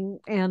filming.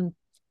 And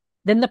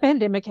then the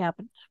pandemic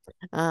happened.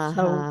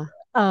 So,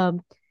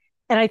 and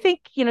I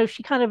think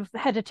she kind of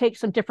had to take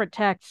some different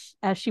tacks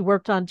as she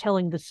worked on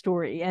telling the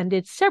story. And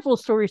it's several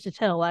stories to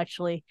tell,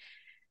 actually,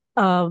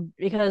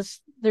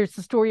 because there's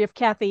the story of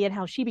Kathy and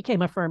how she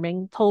became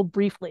affirming, told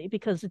briefly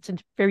because it's a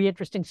very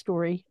interesting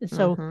story. And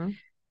so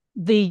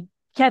the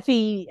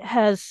Kathy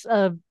has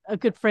a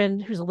good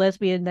friend who's a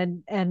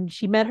lesbian, and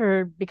she met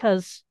her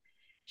because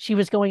she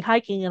was going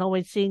hiking and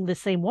always seeing the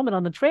same woman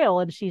on the trail,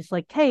 and she's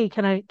like, "Hey,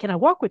 can I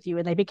walk with you?"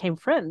 And they became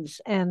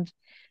friends. And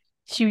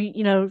she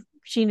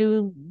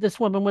knew this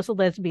woman was a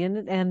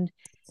lesbian, and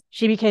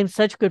she became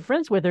such good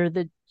friends with her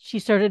that she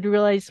started to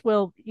realize,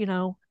 well,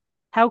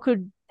 how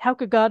could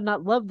God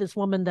not love this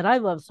woman that I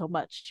love so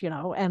much,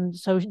 And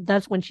so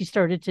that's when she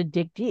started to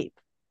dig deep.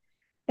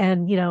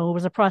 And, it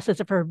was a process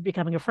of her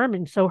becoming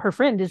affirming. So her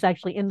friend is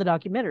actually in the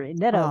documentary.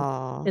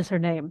 Neto is her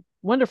name.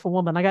 Wonderful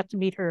woman. I got to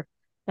meet her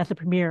at the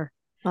premiere.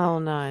 Oh,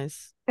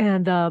 nice.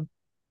 And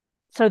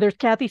so there's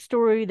Kathy's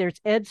story. There's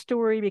Ed's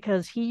story,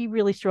 because he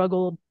really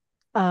struggled.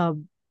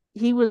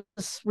 He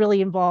was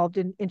really involved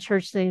in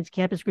church things,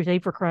 Campus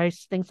Crusade for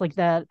Christ, things like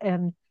that.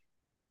 And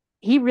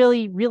he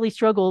really, really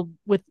struggled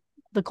with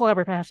the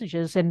Collaborative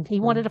Passages, and he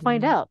wanted to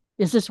find out,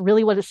 is this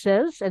really what it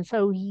says? And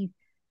so he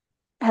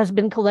has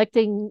been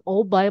collecting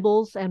old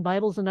Bibles and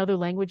Bibles in other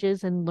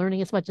languages and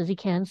learning as much as he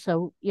can.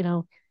 So,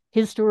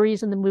 his story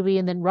is in the movie,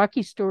 and then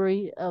Rocky's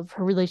story of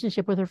her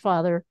relationship with her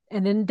father,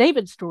 and then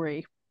David's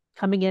story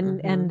coming in,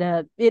 and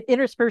it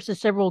intersperses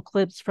several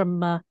clips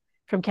from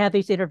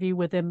Kathy's interview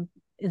with him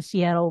in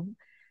Seattle,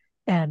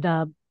 and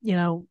a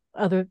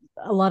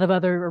lot of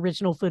other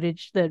original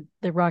footage that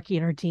Rocky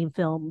and her team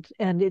filmed,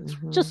 and it's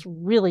just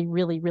really,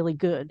 really, really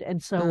good.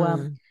 And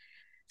so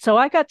so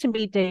I got to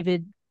meet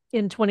David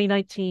in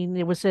 2019.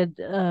 It was at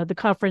the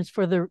conference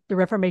for the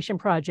Reformation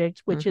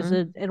Project, which is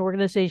an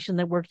organization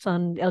that works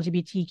on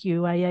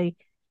LGBTQIA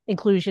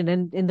inclusion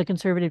in the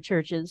conservative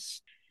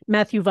churches.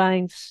 Matthew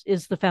Vines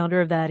is the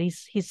founder of that.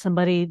 He's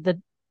somebody that,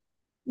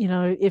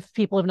 if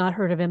people have not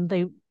heard of him,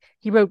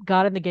 he wrote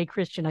God and the Gay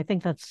Christian. I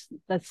think that's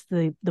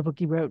the book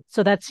he wrote.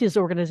 So that's his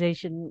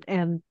organization.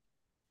 And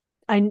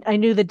I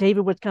knew that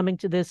David was coming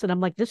to this, and I'm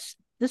like, this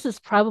is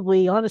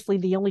probably honestly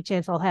the only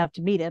chance I'll have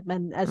to meet him.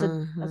 And as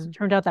it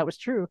turned out, that was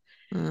true.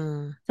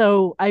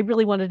 So I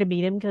really wanted to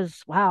meet him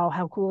because, wow,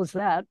 how cool is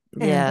that?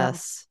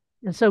 Yes.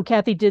 And so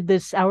Kathy did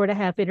this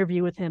 1.5-hour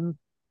interview with him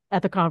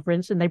at the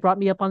conference, and they brought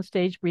me up on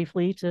stage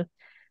briefly to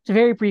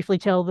very briefly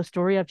tell the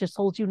story I've just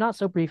told you, not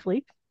so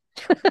briefly.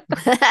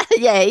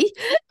 Yay.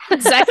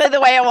 Exactly the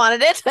way I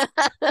wanted it.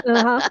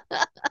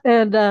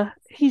 And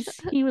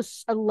he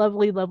was a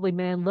lovely, lovely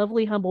man,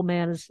 lovely, humble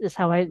man, is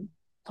how I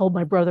told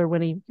my brother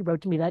when he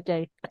wrote to me that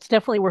day. It's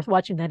definitely worth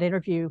watching that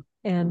interview.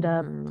 And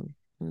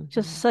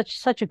just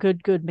such a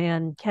good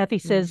man. Kathy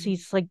says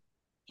he's like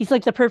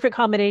the perfect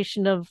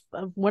combination of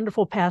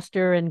wonderful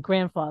pastor and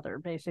grandfather,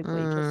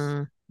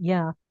 basically.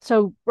 Yeah.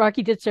 So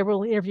Rocky did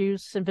several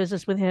interviews and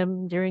visits with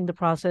him during the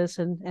process,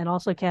 and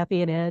also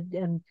Kathy and Ed.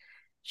 And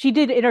she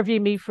did interview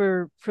me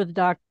for the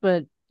doc,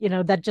 but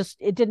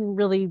it didn't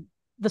really,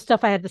 the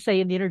stuff I had to say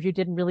in the interview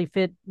didn't really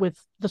fit with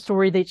the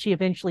story that she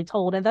eventually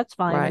told, and that's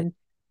fine. Right. And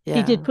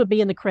he did put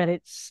me in the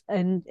credits,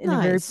 and in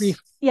a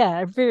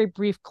very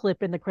brief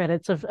clip in the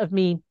credits of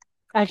me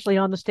actually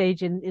on the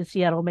stage in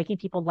Seattle making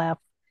people laugh.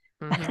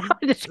 How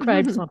to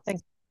describe something.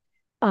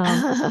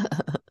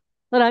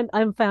 But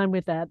I'm fine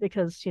with that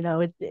because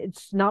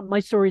it's not my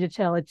story to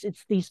tell.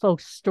 It's these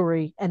folks'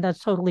 story, and that's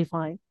totally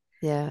fine.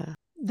 Yeah.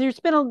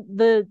 There's been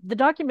the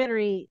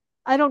documentary.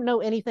 I don't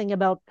know anything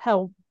about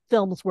how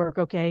films work.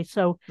 Okay,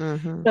 so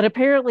but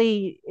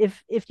apparently,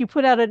 if you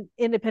put out an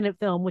independent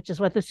film, which is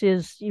what this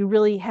is, you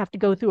really have to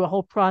go through a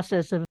whole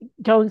process of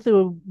going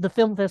through the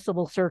film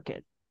festival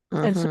circuit.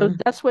 And so Mm-hmm.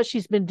 that's what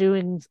she's been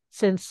doing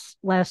since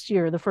last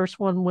year. The first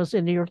one was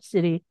in New York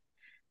City.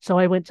 So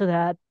I went to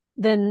that.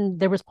 Then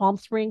there was Palm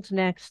Springs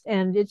next,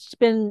 and it's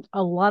been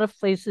a lot of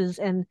places.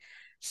 And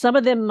some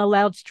of them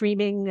allowed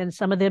streaming, and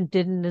some of them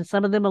didn't. And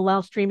some of them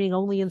allow streaming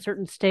only in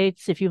certain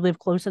states if you live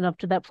close enough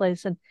to that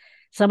place. And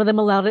some of them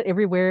allowed it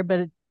everywhere,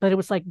 but it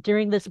was like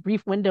during this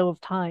brief window of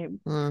time.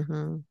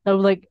 Mm-hmm. So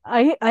like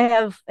I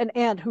have an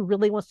aunt who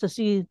really wants to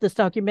see this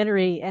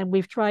documentary, and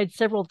we've tried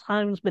several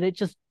times, but it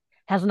just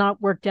has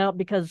not worked out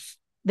because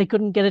they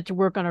couldn't get it to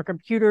work on our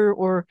computer,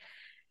 or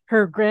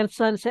her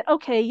grandson said,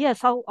 "Okay,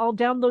 yes, I'll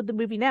download the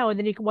movie now, and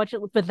then you can watch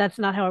it." But that's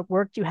not how it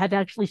worked. You had to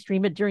actually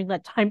stream it during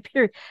that time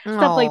period.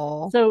 Stuff like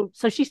Oh,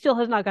 so she still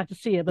has not got to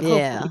see it, but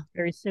yeah. hopefully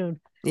very soon.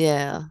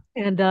 Yeah.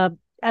 And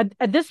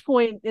at this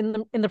point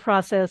in the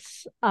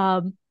process,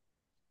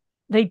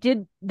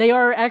 they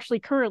are actually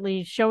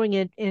currently showing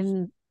it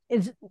in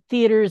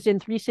theaters in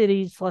three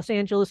cities: Los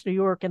Angeles, New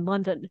York, and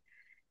London,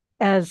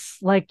 as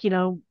like,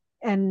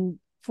 and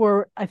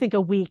for I think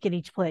a week in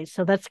each place.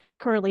 So that's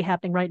currently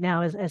happening right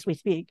now as we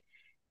speak.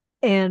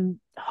 And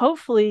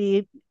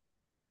hopefully,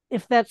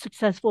 if that's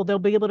successful, they'll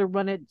be able to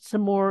run it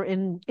some more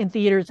in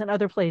theaters and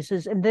other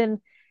places. And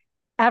then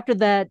after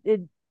that,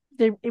 it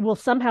will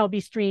somehow be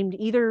streamed.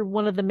 Either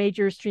one of the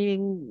major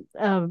streaming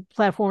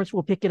platforms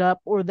will pick it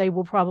up, or they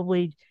will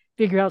probably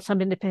figure out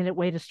some independent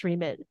way to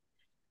stream it,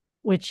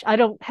 which I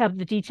don't have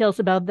the details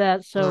about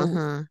that. So,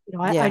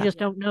 Mm-hmm. I Yeah. just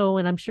don't know.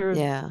 And I'm sure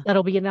Yeah.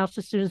 that'll be announced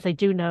as soon as they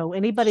do know.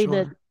 Anybody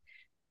Sure.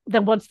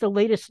 that wants the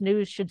latest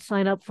news should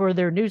sign up for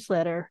their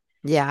newsletter.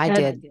 Yeah, I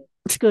That did.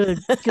 good,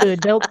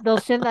 good. They'll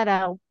send that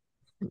out.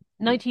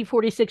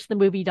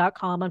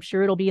 1946themovie.com. I'm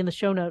sure it'll be in the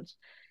show notes.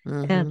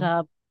 And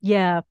Mm-hmm.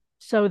 yeah,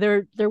 so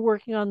they're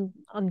working on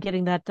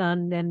getting that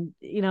done. And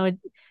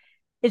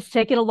it's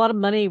taken a lot of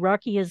money.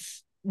 Rocky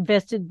has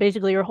invested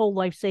basically her whole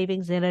life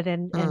savings in it,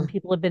 and Mm.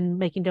 people have been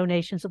making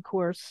donations, of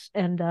course.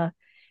 And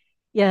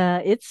yeah,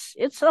 it's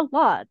a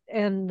lot.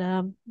 And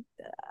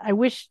I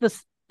wish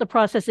the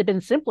process had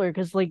been simpler,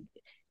 because like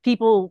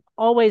people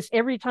always,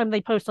 every time they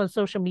post on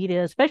social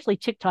media, especially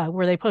TikTok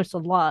where they post a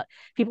lot,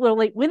 people are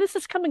like, when is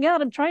this coming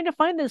out? I'm trying to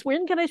find this.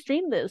 When can I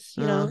stream this?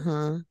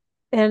 Mm-hmm.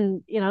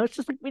 And it's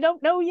just like, we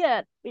don't know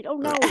yet. We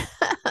don't know.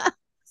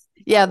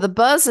 Yeah, the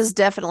buzz is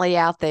definitely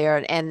out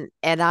there,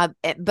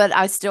 but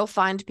I still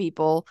find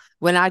people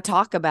when I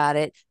talk about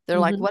it, they're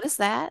like, Hmm. "What is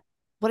that?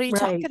 What are you Right,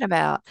 talking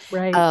about?"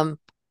 right. Um,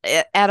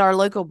 at our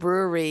local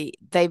brewery,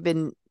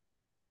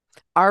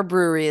 our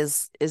brewery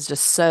is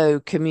just so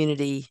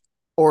community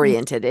Mm.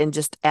 oriented and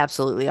just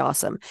absolutely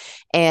awesome.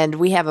 And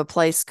we have a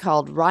place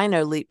called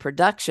Rhino Leap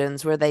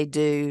Productions where they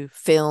do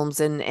films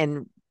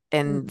and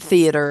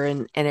theater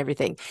and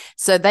everything.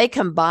 So they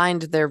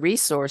combined their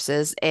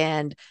resources,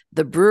 and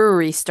the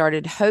brewery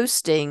started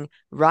hosting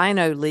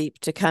Rhino Leap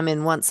to come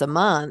in once a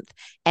month,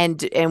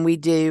 and we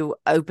do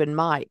open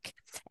mic,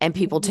 and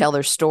people Mhm. tell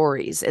their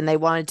stories, and they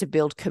wanted to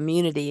build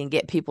community and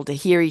get people to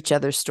hear each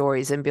other's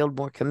stories and build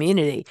more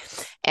community.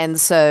 And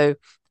so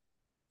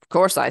of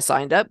course I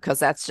signed up because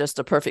that's just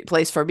a perfect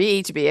place for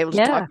me to be able to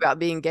talk Yeah. about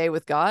being gay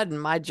with God and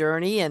my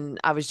journey. And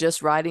I was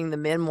just writing the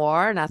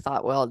memoir, and I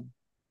thought, well,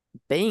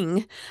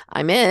 bing,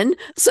 I'm in.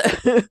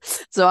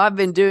 So I've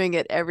been doing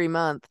it every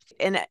month.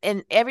 And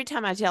every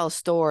time I tell a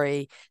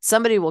story,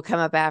 somebody will come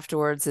up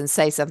afterwards and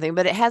say something,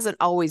 but it hasn't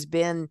always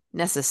been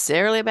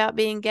necessarily about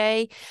being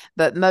gay,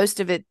 but most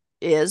of it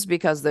is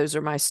because those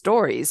are my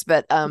stories.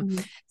 But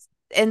Mhm.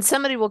 and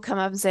somebody will come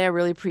up and say, I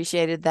really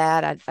appreciated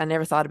that. I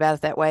never thought about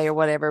it that way or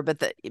whatever.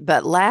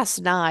 But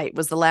last night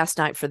was the last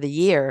night for the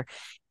year.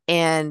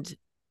 And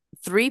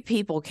three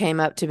people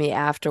came up to me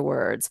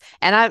afterwards.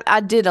 And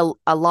I did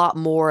a lot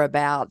more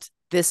about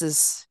this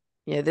is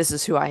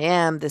who I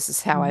am. This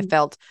is how I Mhm.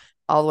 felt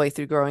all the way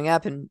through growing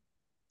up. And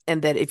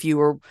that if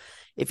you're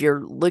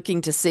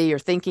looking to see or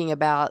thinking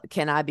about,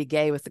 can I be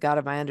gay with the God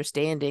of my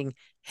understanding?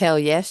 Hell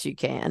yes, you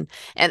can.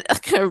 And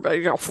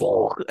everybody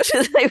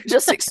they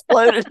just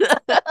exploded.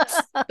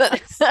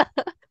 But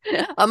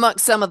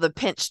amongst some of the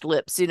pinched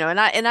lips, and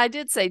I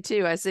did say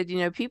too, I said,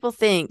 people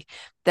think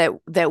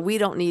that we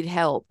don't need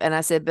help. And I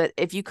said, but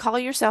if you call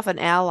yourself an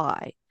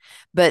ally,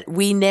 but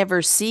we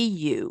never see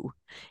you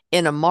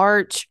in a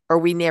march, or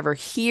we never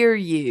hear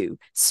you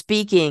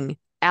speaking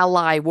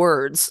ally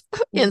words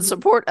in Mhm.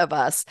 support of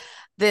us,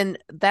 then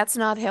that's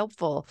not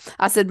helpful.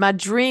 I said, my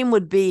dream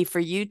would be for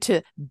you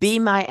to be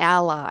my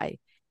ally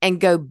and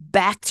go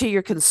back to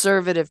your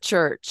conservative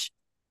church,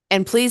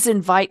 and please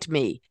invite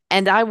me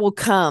and I will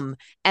come,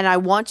 and I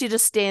want you to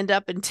stand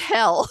up and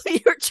tell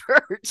your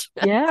church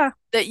Yeah.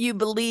 that you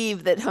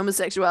believe that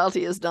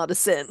homosexuality is not a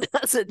sin.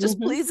 I said, just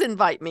Mhm. please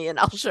invite me and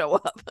I'll show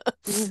up.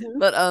 Mhm.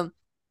 But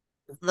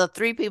the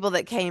three people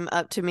that came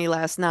up to me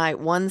last night,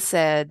 one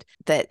said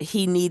that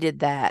he needed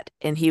that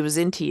and he was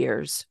in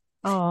tears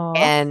Oh.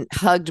 and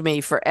hugged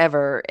me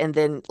forever, and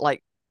then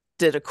like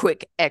did a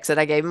quick exit.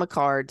 I gave him a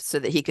card so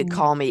that he could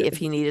call me if Good.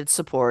 he needed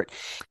support.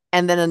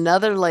 And then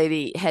another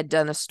lady had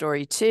done a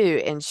story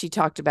too, and she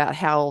talked about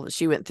how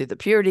she went through the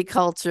purity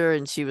culture,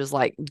 and she was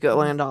like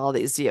going into all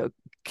these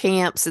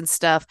camps and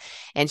stuff.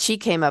 And she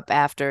came up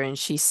after and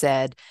she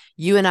said,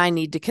 "You and I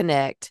need to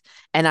connect,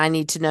 and I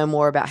need to know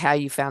more about how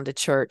you found a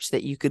church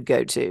that you could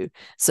go to."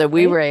 So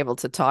we Right. were able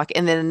to talk.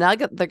 And then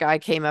another the guy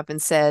came up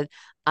and said,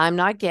 "I'm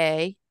not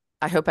gay.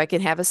 I hope I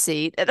can have a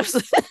seat." And I was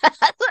like,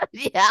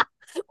 "Yeah,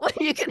 well,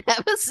 you can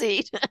have a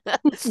seat."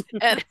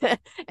 and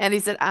and he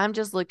said, "I'm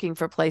just looking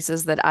for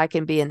places that I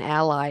can be an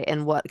ally,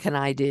 and what can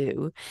I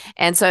do?"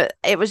 And so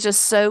it was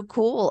just so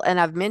cool. And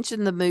I've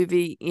mentioned the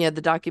movie, the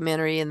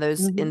documentary and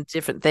those Mhm. in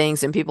different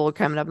things, and people are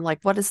coming up and like,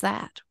 "What is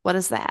that? What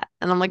is that?"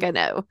 And I'm like, "I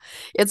know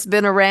it's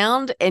been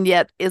around, and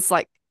yet it's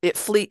like it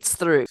fleets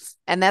through."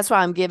 And that's why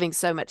I'm giving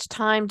so much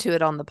time to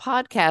it on the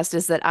podcast,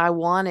 is that I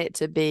want it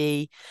to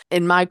be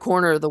in my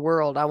corner of the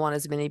world. I want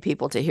as many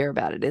people to hear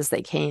about it as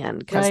they can,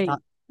 because Right.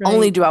 not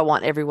only Right. do I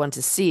want everyone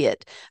to see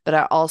it, but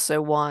I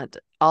also want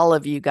all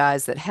of you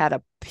guys that had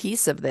a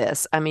piece of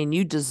this. I mean,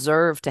 you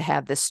deserve to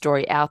have this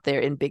story out there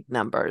in big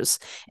numbers,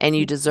 and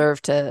you deserve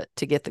to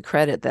get the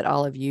credit that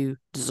all of you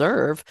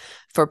deserve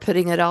for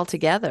putting it all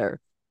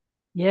together.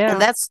 And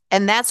Yeah.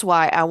 that's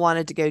why I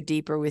wanted to go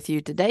deeper with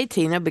you today,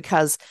 Tina,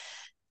 because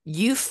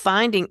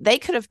they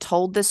could have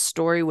told this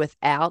story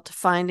without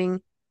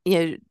finding,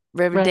 Reverend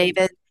Right.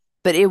 David,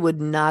 but it would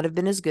not have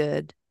been as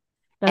good,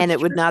 and That's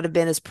it would true. not have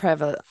been as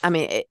prevalent. I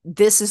mean,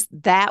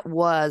 that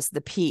was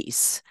the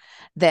piece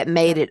that Yeah.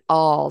 made it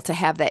all, to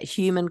have that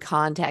human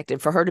contact,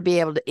 and for her to be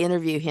able to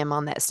interview him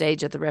on that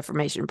stage at the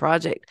Reformation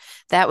Project.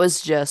 That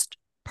was just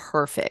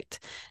perfect,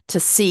 to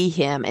see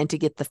him and to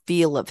get the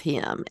feel of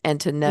him, and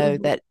to know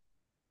Mhm. that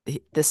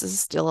this is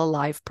still a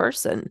live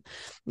person,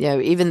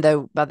 even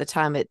though by the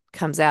time it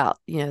comes out,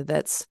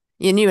 that's,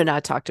 and you and I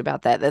talked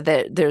about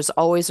that there's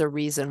always a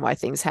reason why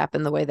things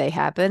happen the way they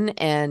happen.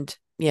 And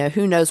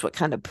who knows what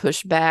kind of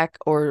pushback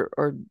or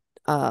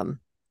um,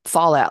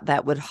 fallout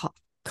that would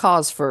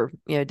cause for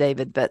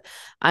David. But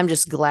I'm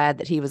just glad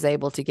that he was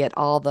able to get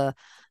all the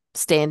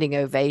standing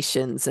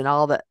ovations and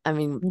all the, I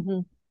mean,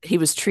 Mhm. he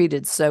was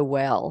treated so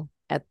well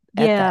at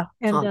that Yeah.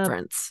 And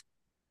conference.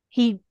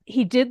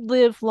 he did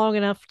live long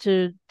enough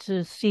to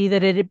see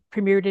that it had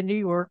premiered in New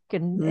York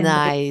and that it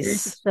was very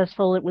Nice.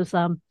 successful. It was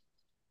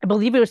I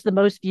believe it was the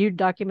most viewed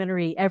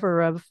documentary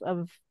ever of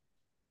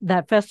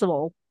that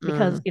festival,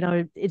 because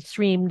Mm. it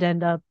streamed,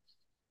 and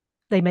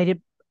they made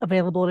it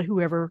available to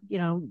whoever.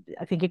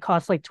 I think it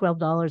cost like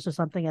 $12 or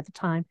something at the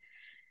time,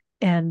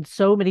 and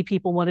so many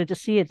people wanted to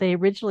see it. They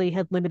originally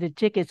had limited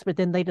tickets, but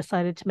then they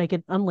decided to make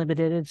it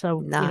unlimited, and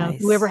so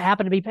whoever Nice.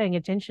 happened to be paying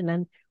attention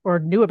and or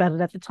knew about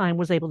it at the time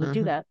was able to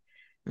do Hmm. that,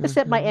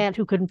 except my Hmm. aunt,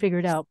 who couldn't figure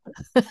it out.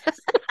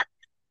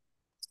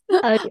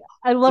 I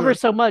I love her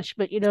so much,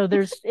 but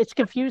it's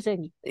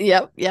confusing.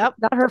 Yep, It's yep.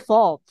 not her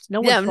fault. It's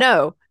no Yeah, one's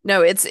fault.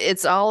 no,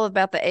 it's all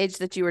about the age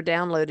that you were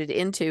downloaded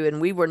into,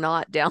 and we were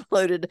not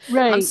downloaded.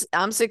 Right.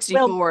 I'm Well,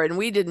 64, and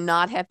we did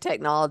not have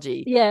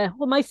technology. yeah.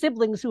 Well, my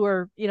siblings, who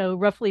are,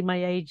 roughly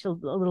my age, a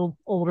little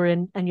older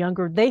and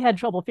younger, they had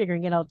trouble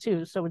figuring it out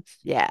too. So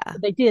Yeah,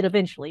 they did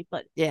eventually.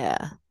 But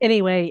yeah.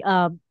 anyway,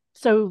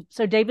 so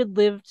David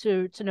lived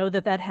to know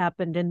that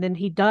happened, and then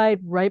he died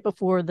right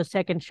before the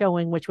second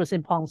showing, which was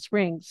in Palm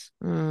Springs.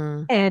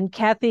 Mm, And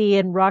Kathy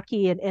and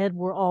Rocky and Ed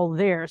were all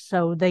there,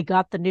 so they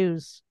got the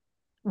news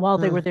while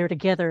they were mm, there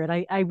together.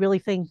 And I really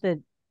think that,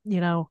 you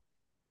know,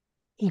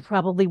 he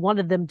probably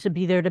wanted them to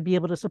be there to be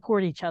able to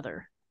support each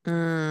other,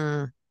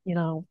 mm,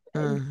 And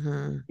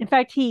mm-hmm. in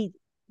fact,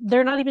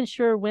 they're not even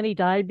sure when he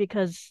died,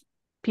 because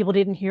people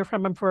didn't hear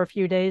from him for a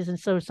few days, and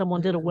so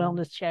someone did a Mm.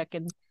 wellness check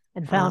and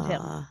found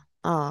him. Ah,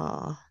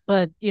 ah.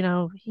 But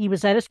he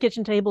was at his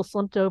kitchen table,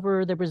 slumped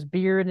over. There was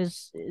beer in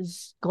his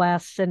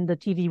glass, and the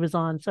TV was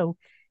on. So,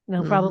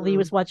 probably he Mm-hmm.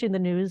 was watching the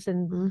news,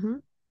 and Mm-hmm.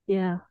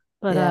 yeah.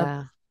 But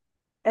Yeah.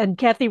 and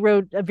Kathy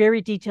wrote a very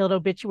detailed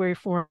obituary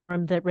for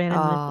him that ran in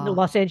the Ah,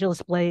 Los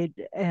Angeles Blade,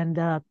 and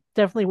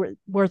definitely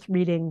worth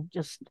reading.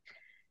 Just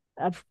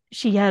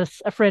she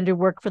has a friend who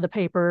worked for the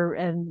paper,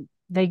 and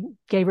they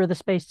gave her the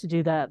space to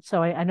do that.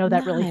 So I know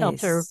that really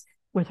helped her nice.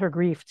 with her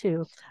grief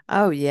too.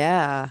 Oh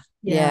yeah,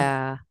 Yeah.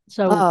 yeah.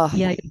 So Oh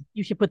yeah,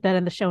 you should put that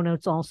in the show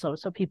notes also,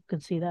 so people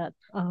can see that.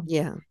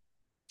 yeah.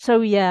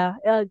 So yeah,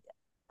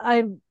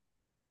 I'm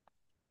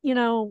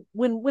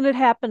when it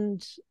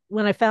happened,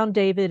 when I found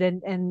David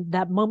and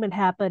that moment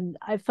happened,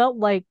 I felt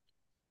like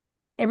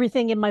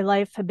everything in my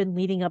life had been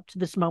leading up to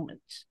this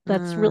moment.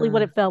 That's really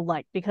what Mm, it felt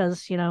like,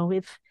 because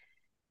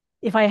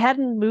if I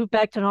hadn't moved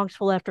back to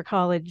Knoxville after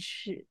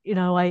college,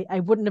 I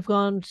wouldn't have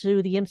gone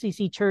to the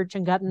MCC church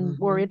and gotten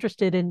more mm-hmm.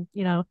 interested in,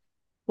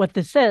 what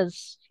this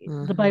says.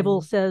 The Bible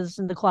Mm-hmm. says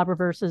in the clobber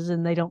verses,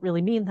 and they don't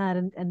really mean that,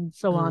 and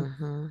so on.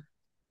 Mm-hmm.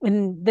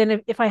 And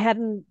then if I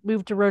hadn't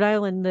moved to Rhode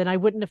Island, then I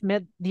wouldn't have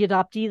met the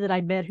adoptee that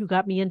I met, who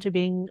got me into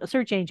being a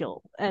search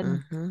angel,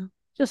 and Mm-hmm.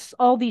 just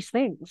all these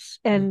things.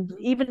 And Mm-hmm.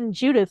 even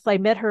Judith, I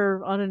met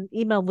her on an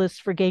email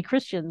list for gay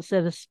Christians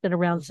that has been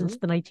around Mm-hmm. since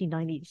the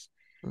 1990s.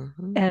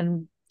 Mm-hmm.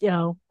 And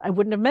I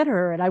wouldn't have met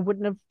her, and I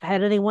wouldn't have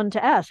had anyone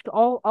to ask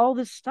all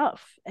this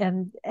stuff.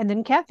 And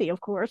then Kathy, of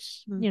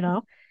course. Mm-hmm.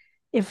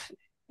 If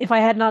if I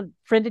had not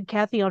friended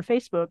Kathy on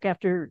Facebook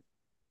after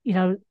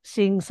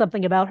seeing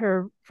something about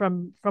her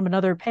from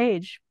another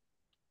page.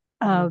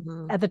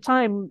 Mhm. At the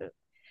time,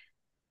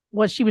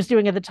 what she was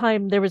doing at the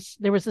time, there was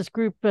this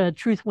group,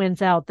 Truth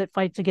Wins Out, that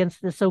fights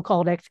against the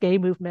so-called ex-gay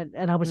movement,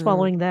 and I was Mhm.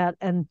 following that.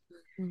 And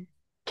Mhm.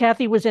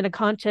 Kathy was in a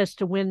contest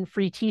to win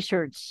free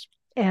T-shirts,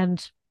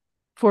 and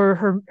for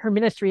her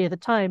ministry at the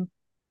time.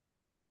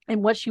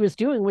 And what she was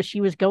doing was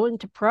she was going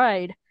to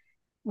Pride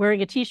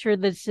wearing a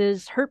T-shirt that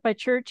says "Hurt by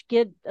Church,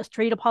 get a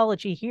straight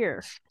apology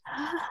here."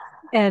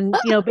 And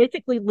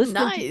basically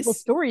listening to people's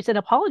Nice. stories and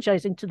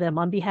apologizing to them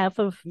on behalf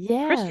of Christians.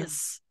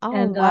 Yes. Oh,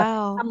 And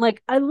wow. I'm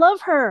like, I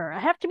love her. I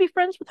have to be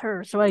friends with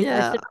her. So I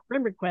Yeah. sent a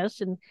friend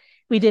request, and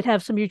we did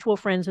have some mutual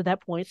friends at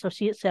that point. So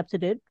she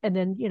accepted it, and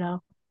then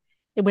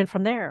it went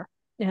from there.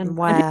 And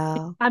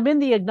Wow. I'm in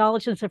the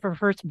acknowledgments of her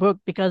first book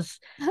because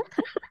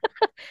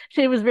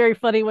it was very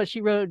funny what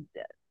she wrote.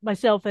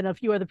 Myself and a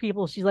few other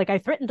people, she's like, I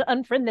threatened to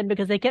unfriend them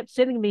because they kept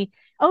sending me,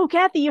 "Oh,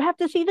 Kathy, you have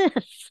to see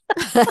this."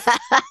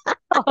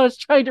 I was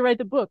trying to write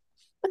the book.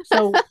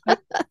 So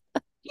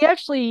he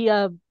actually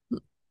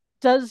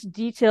does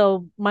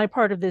detail my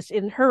part of this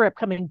in her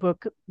upcoming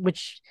book,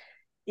 which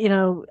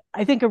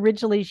I think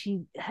originally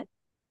she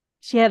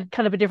had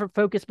kind of a different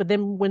focus, but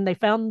then when they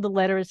found the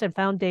letters and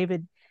found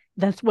David,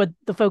 that's what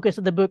the focus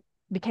of the book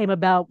became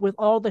about, with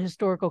all the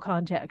historical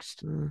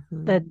context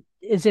Mhm. that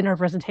is in her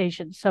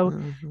presentation. So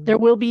Mhm. there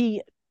will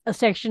be a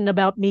section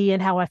about me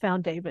and how I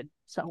found David.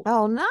 So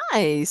Oh,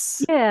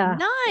 nice. yeah,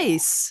 yeah,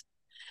 Nice.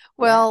 yeah.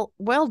 Well,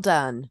 well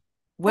done.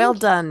 Well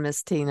Thank you. done,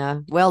 Miss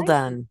Tina. Well Thank you.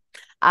 done.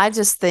 I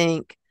just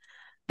think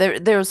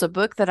there was a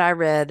book that I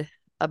read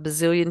a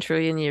bazillion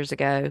trillion years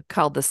ago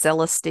called The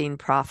Celestine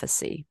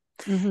Prophecy.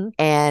 Mm-hmm.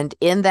 And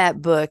in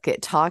that book,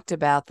 it talked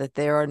about that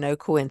there are no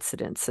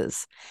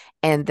coincidences,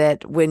 and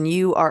that when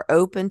you are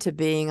open to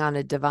being on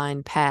a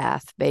divine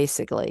path,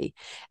 basically,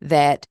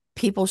 that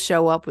people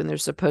show up when they're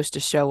supposed to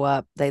show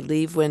up. They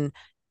leave when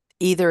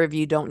either of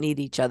you don't need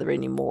each other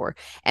anymore.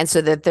 And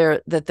so that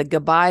the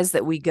goodbyes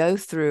that we go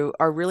through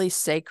are really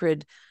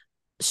sacred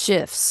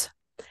shifts,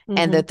 and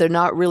Mm-hmm. that they're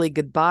not really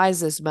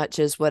goodbyes as much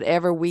as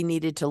whatever we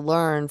needed to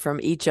learn from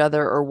each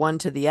other or one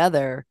to the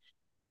other,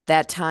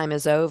 that time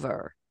is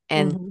over.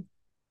 And Mm-hmm.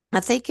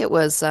 I think it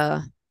was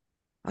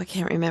I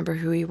can't remember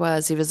who he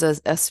was. He was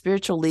a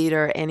spiritual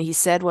leader, and he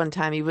said one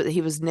time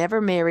he was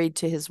never married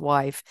to his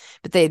wife,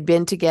 but they had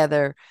been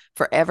together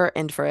forever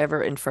and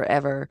forever and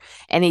forever.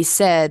 And he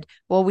said,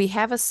 "Well, we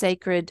have a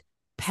sacred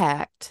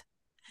pact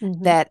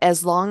Mm-hmm. that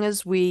as long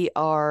as we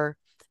are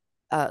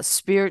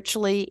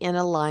spiritually in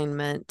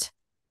alignment,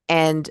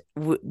 and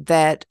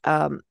that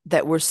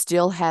we're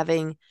still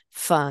having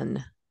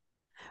fun,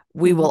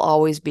 we Mm-hmm. will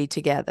always be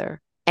together.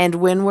 And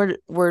when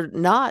we're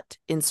not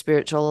in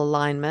spiritual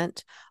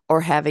alignment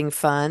or having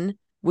fun,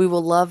 we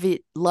will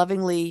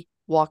lovingly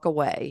walk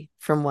away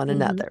from one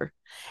Mm-hmm. another."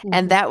 And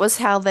Mm-hmm. that was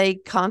how they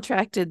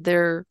contracted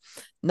their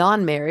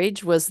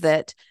non-marriage, was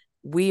that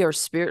we are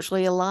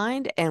spiritually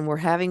aligned and we're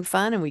having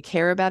fun and we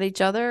care about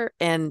each other,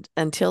 and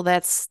until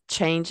that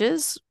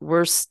changes,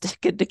 we're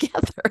sticking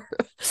together.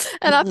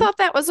 And I Mm-hmm. thought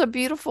that was a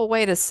beautiful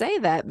way to say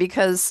that,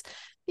 because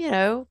you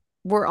know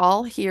we're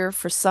all here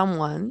for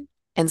someone,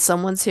 and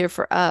someone's here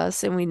for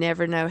us, and we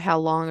never know how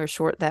long or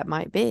short that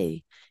might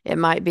be. It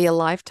might be a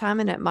lifetime,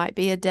 and it might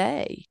be a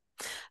day.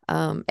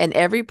 And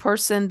every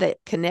person that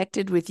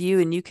connected with you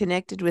and you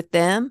connected with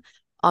them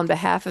on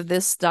behalf of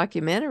this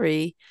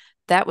documentary,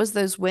 that was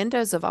those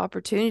windows of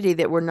opportunity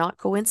that were not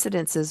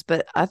coincidences,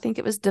 but I think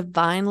it was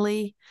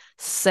divinely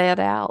set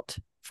out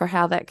for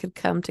how that could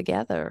come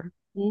together.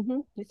 Mm-hmm.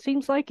 It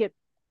seems like it.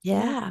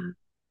 Yeah. Yeah.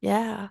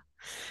 Yeah.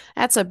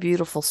 That's a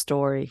beautiful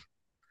story.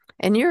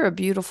 And you're a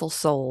beautiful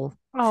soul.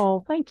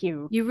 Oh, thank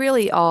you. You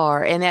really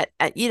are. And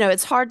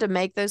it's hard to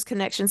make those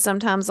connections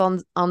sometimes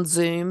on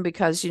Zoom,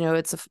 because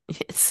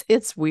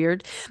it's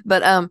weird.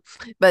 But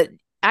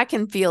I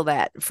can feel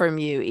that from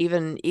you,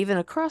 even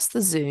across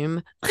the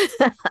Zoom.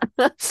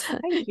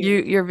 Thank You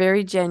you. you're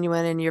very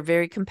genuine, and you're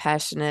very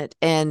compassionate,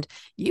 and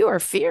you are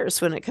fierce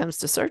when it comes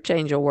to search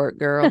angel work,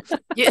 girl.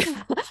 You,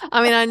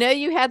 I mean, I know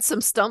you had some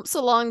stumps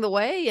along the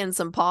way and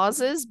some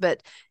pauses,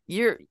 but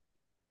you're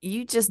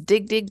you just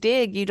dig, dig,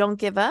 dig. You don't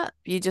give up.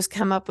 You just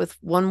come up with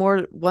one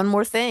more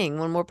thing,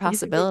 one more If I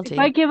possibility.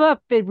 give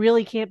up, it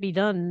really can't be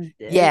done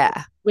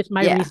Yeah. with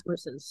my Yeah.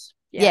 resources.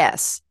 Yeah.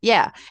 Yes.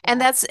 Yeah.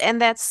 And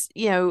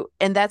Yeah.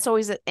 that's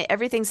always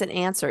everything's an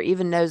answer.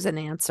 Even knows an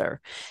answer.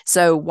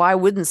 So why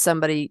wouldn't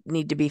somebody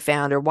need to be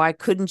found, or why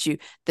couldn't you?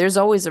 There's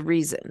always a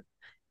reason,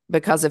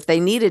 because if they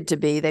needed to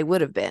be, they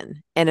would have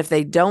been. And if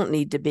they don't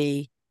need to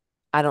be,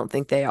 I don't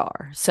think they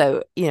are.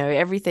 So,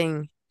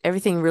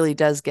 everything really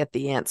does get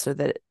the answer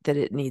that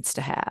it needs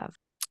to have.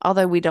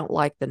 Although we don't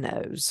like the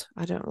nose.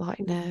 I don't like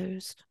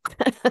nose.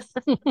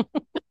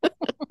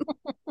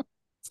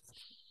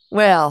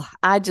 Well,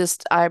 I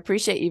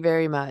appreciate you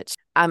very much.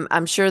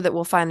 I'm sure that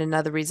we'll find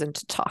another reason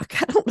to talk.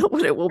 I don't know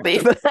what it will be,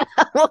 but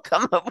we'll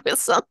come up with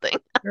something.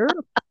 Sure.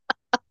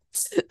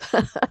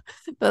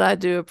 But I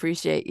do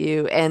appreciate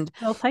you, and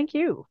Well, thank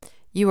you.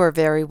 you are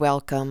very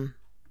welcome.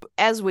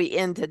 as we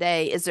end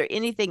today, is there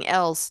anything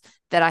else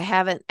that I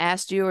haven't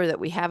asked you or that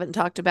we haven't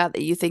talked about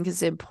that you think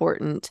is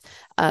important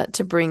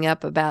to bring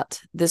up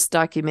about this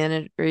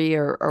documentary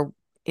or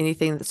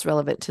anything that's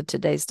relevant to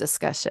today's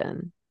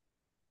discussion?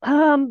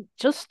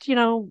 Just,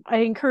 I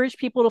encourage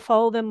people to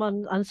follow them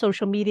on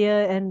social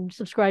media and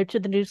subscribe to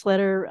the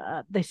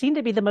newsletter. They seem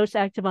to be the most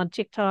active on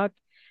TikTok.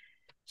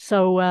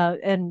 So,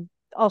 and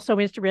also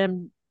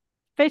Instagram,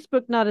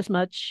 Facebook, not as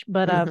much,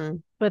 but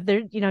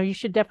they're, you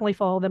should definitely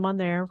follow them on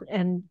there.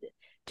 And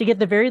to get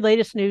the very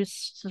latest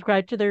news,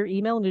 subscribe to their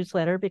email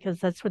newsletter because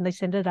that's when they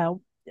send it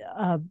out.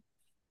 Uh,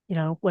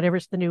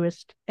 whatever's the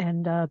newest.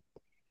 And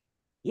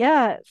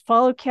yeah,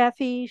 follow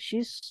Kathy.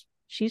 She's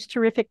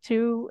terrific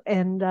too.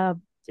 And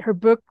her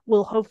book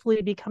will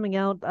hopefully be coming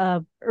out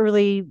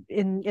early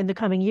in the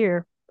coming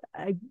year.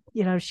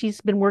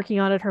 She's been working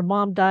on it. Her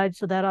mom died,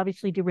 so that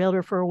obviously derailed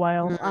her for a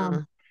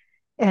while.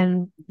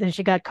 And then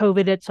she got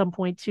COVID at some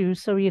point too.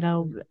 So,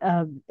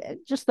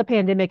 just the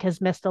pandemic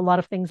has messed a lot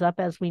of things up,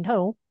 as we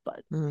know.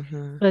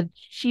 But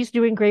she's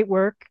doing great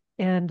work,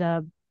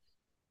 and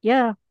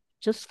yeah,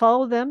 just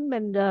follow them.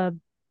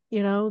 And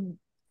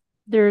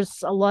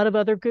there's a lot of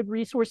other good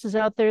resources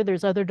out there.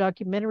 There's other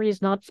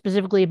documentaries, not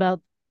specifically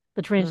about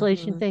the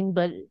translation thing,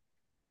 but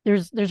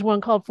there's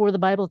one called For the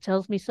Bible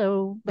Tells Me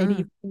So.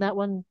 Maybe that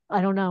one,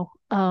 I don't know.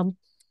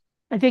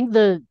 I think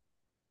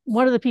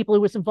one of the people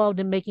who was involved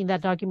in making that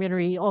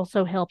documentary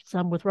also helped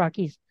some with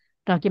Rocky's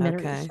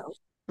documentary.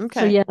 Okay.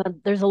 So yeah,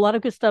 there's a lot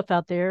of good stuff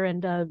out there,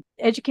 and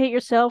educate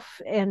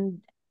yourself, and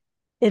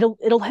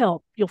it'll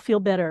help. You'll feel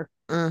better.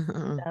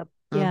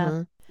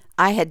 Yeah.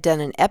 I had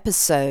done an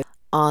episode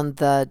on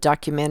the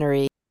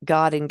documentary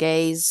God and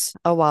Gaze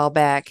a while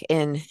back,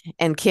 and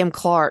Kim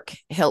Clark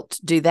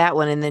helped do that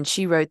one, and then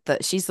she's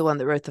the one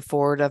that wrote the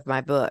foreword of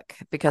my book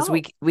because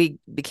we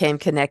became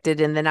connected,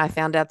 and then I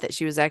found out that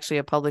she was actually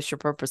a publisher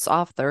purpose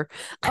author.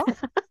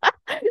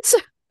 So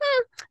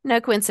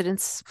no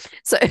coincidence.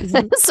 So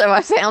so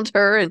I found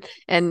her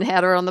and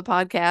had her on the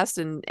podcast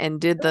and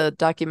did the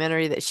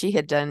documentary that she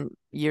had done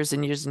years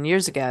and years and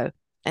years ago.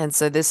 And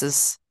so this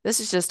is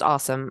just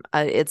awesome.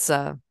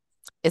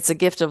 It's a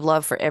gift of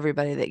love for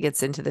everybody that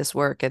gets into this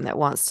work and that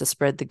wants to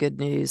spread the good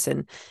news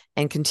and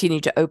continue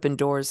to open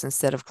doors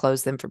instead of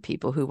close them for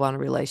people who want a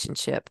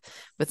relationship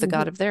with the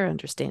God of their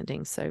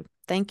understanding. So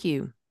thank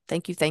you.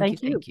 Thank you.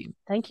 Thank you.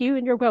 Thank you.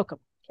 And you're welcome.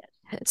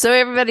 So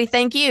everybody,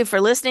 thank you for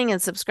listening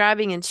and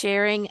subscribing and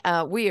sharing.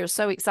 We are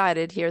so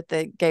excited here at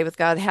the Gay with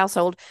God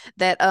household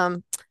that,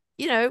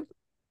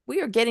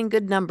 we are getting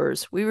good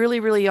numbers. We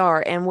really, really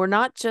are. And we're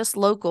not just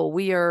local.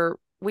 We are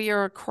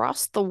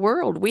across the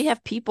world. We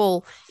have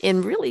people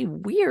in really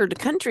weird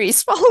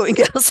countries following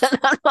us. And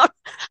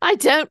I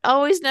don't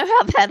always know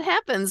how that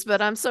happens,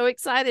 but I'm so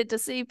excited to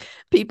see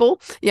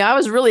people. Yeah, I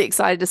was really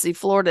excited to see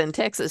Florida and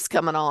Texas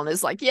coming on.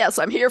 It's like, yes,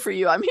 I'm here for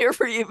you. I'm here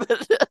for you.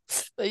 But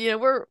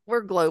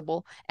we're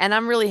global, and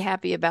I'm really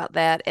happy about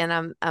that.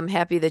 And I'm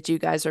happy that you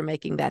guys are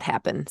making that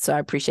happen. So I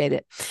appreciate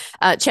it.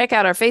 Check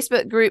out our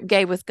Facebook group,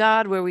 Gay with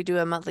God, where we do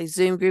a monthly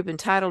Zoom group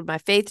entitled My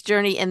Faith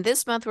Journey. And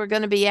this month we're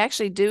going to be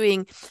actually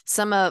doing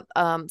some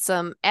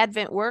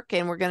Advent work,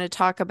 and we're going to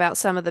talk about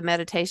some of the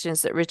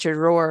meditations that Richard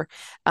Rohr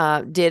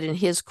did in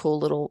his cool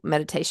little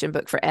meditation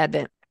book for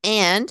Advent.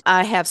 And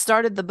I have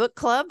started the book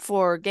club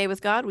for Gay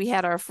with God. We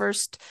had our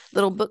first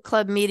little book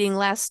club meeting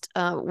last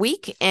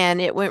week,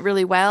 and it went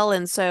really well.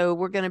 And so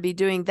we're going to be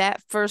doing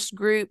that first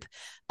group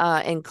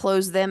and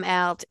close them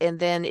out. And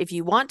then if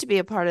you want to be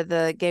a part of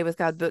the Gay with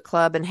God book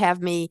club and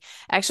have me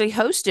actually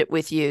host it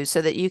with you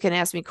so that you can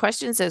ask me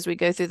questions as we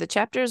go through the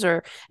chapters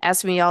or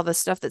ask me all the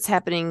stuff that's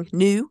happening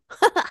new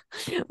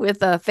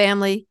with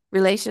family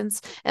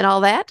relations and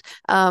all that,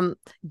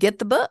 get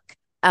the book.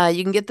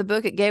 You can get the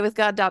book at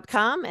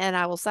gaywithgod.com, and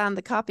I will sign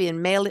the copy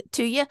and mail it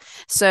to you.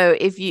 So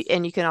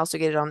you can also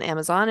get it on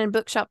Amazon and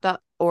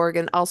bookshop.org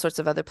and all sorts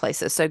of other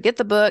places. So get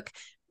the book,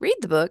 read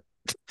the book,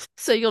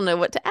 so you'll know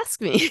what to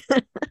ask me.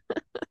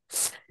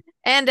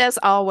 And as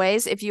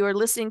always, if you are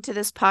listening to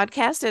this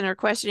podcast and are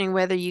questioning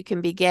whether you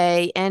can be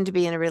gay and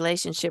be in a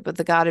relationship with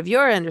the God of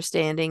your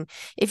understanding,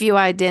 if you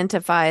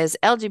identify as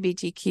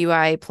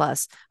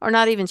LGBTQIA+, or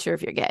not even sure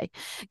if you're gay,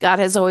 God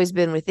has always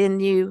been within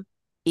you.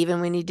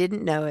 Even when you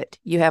didn't know it,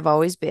 you have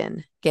always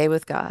been gay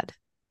with God.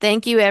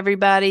 Thank you,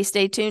 everybody.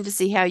 Stay tuned to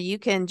see how you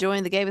can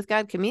join the Gay with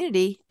God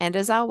community. And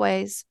as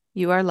always,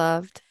 you are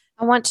loved.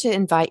 I want to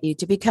invite you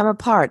to become a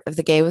part of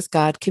the Gay with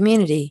God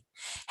community.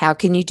 How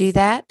can you do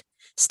that?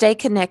 Stay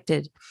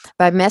connected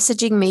by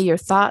messaging me your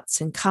thoughts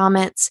and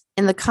comments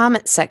in the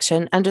comment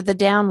section under the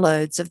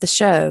downloads of the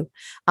show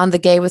on the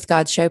Gay with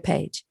God show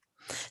page.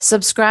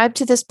 Subscribe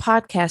to this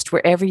podcast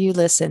wherever you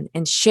listen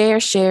and share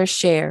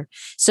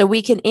so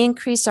we can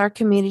increase our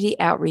community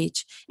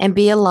outreach and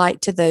be a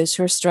light to those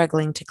who are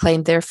struggling to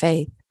claim their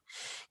faith.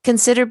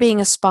 Consider being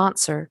a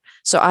sponsor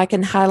so I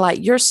can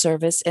highlight your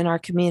service in our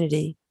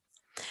community.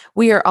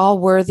 We are all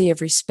worthy of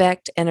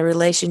respect and a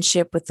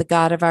relationship with the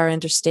God of our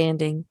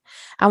understanding.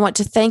 I want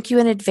to thank you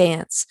in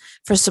advance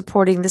for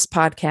supporting this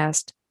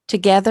podcast.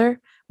 Together,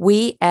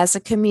 we as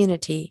a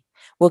community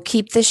will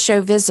keep this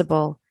show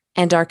visible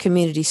and our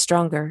community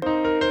stronger.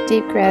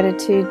 Deep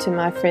gratitude to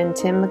my friend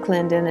Tim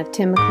McClendon of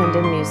Tim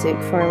McClendon Music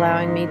for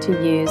allowing me to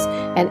use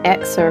an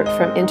excerpt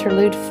from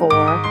Interlude 4,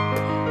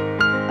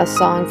 a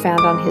song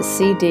found on his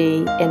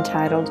CD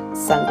entitled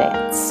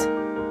Sundance.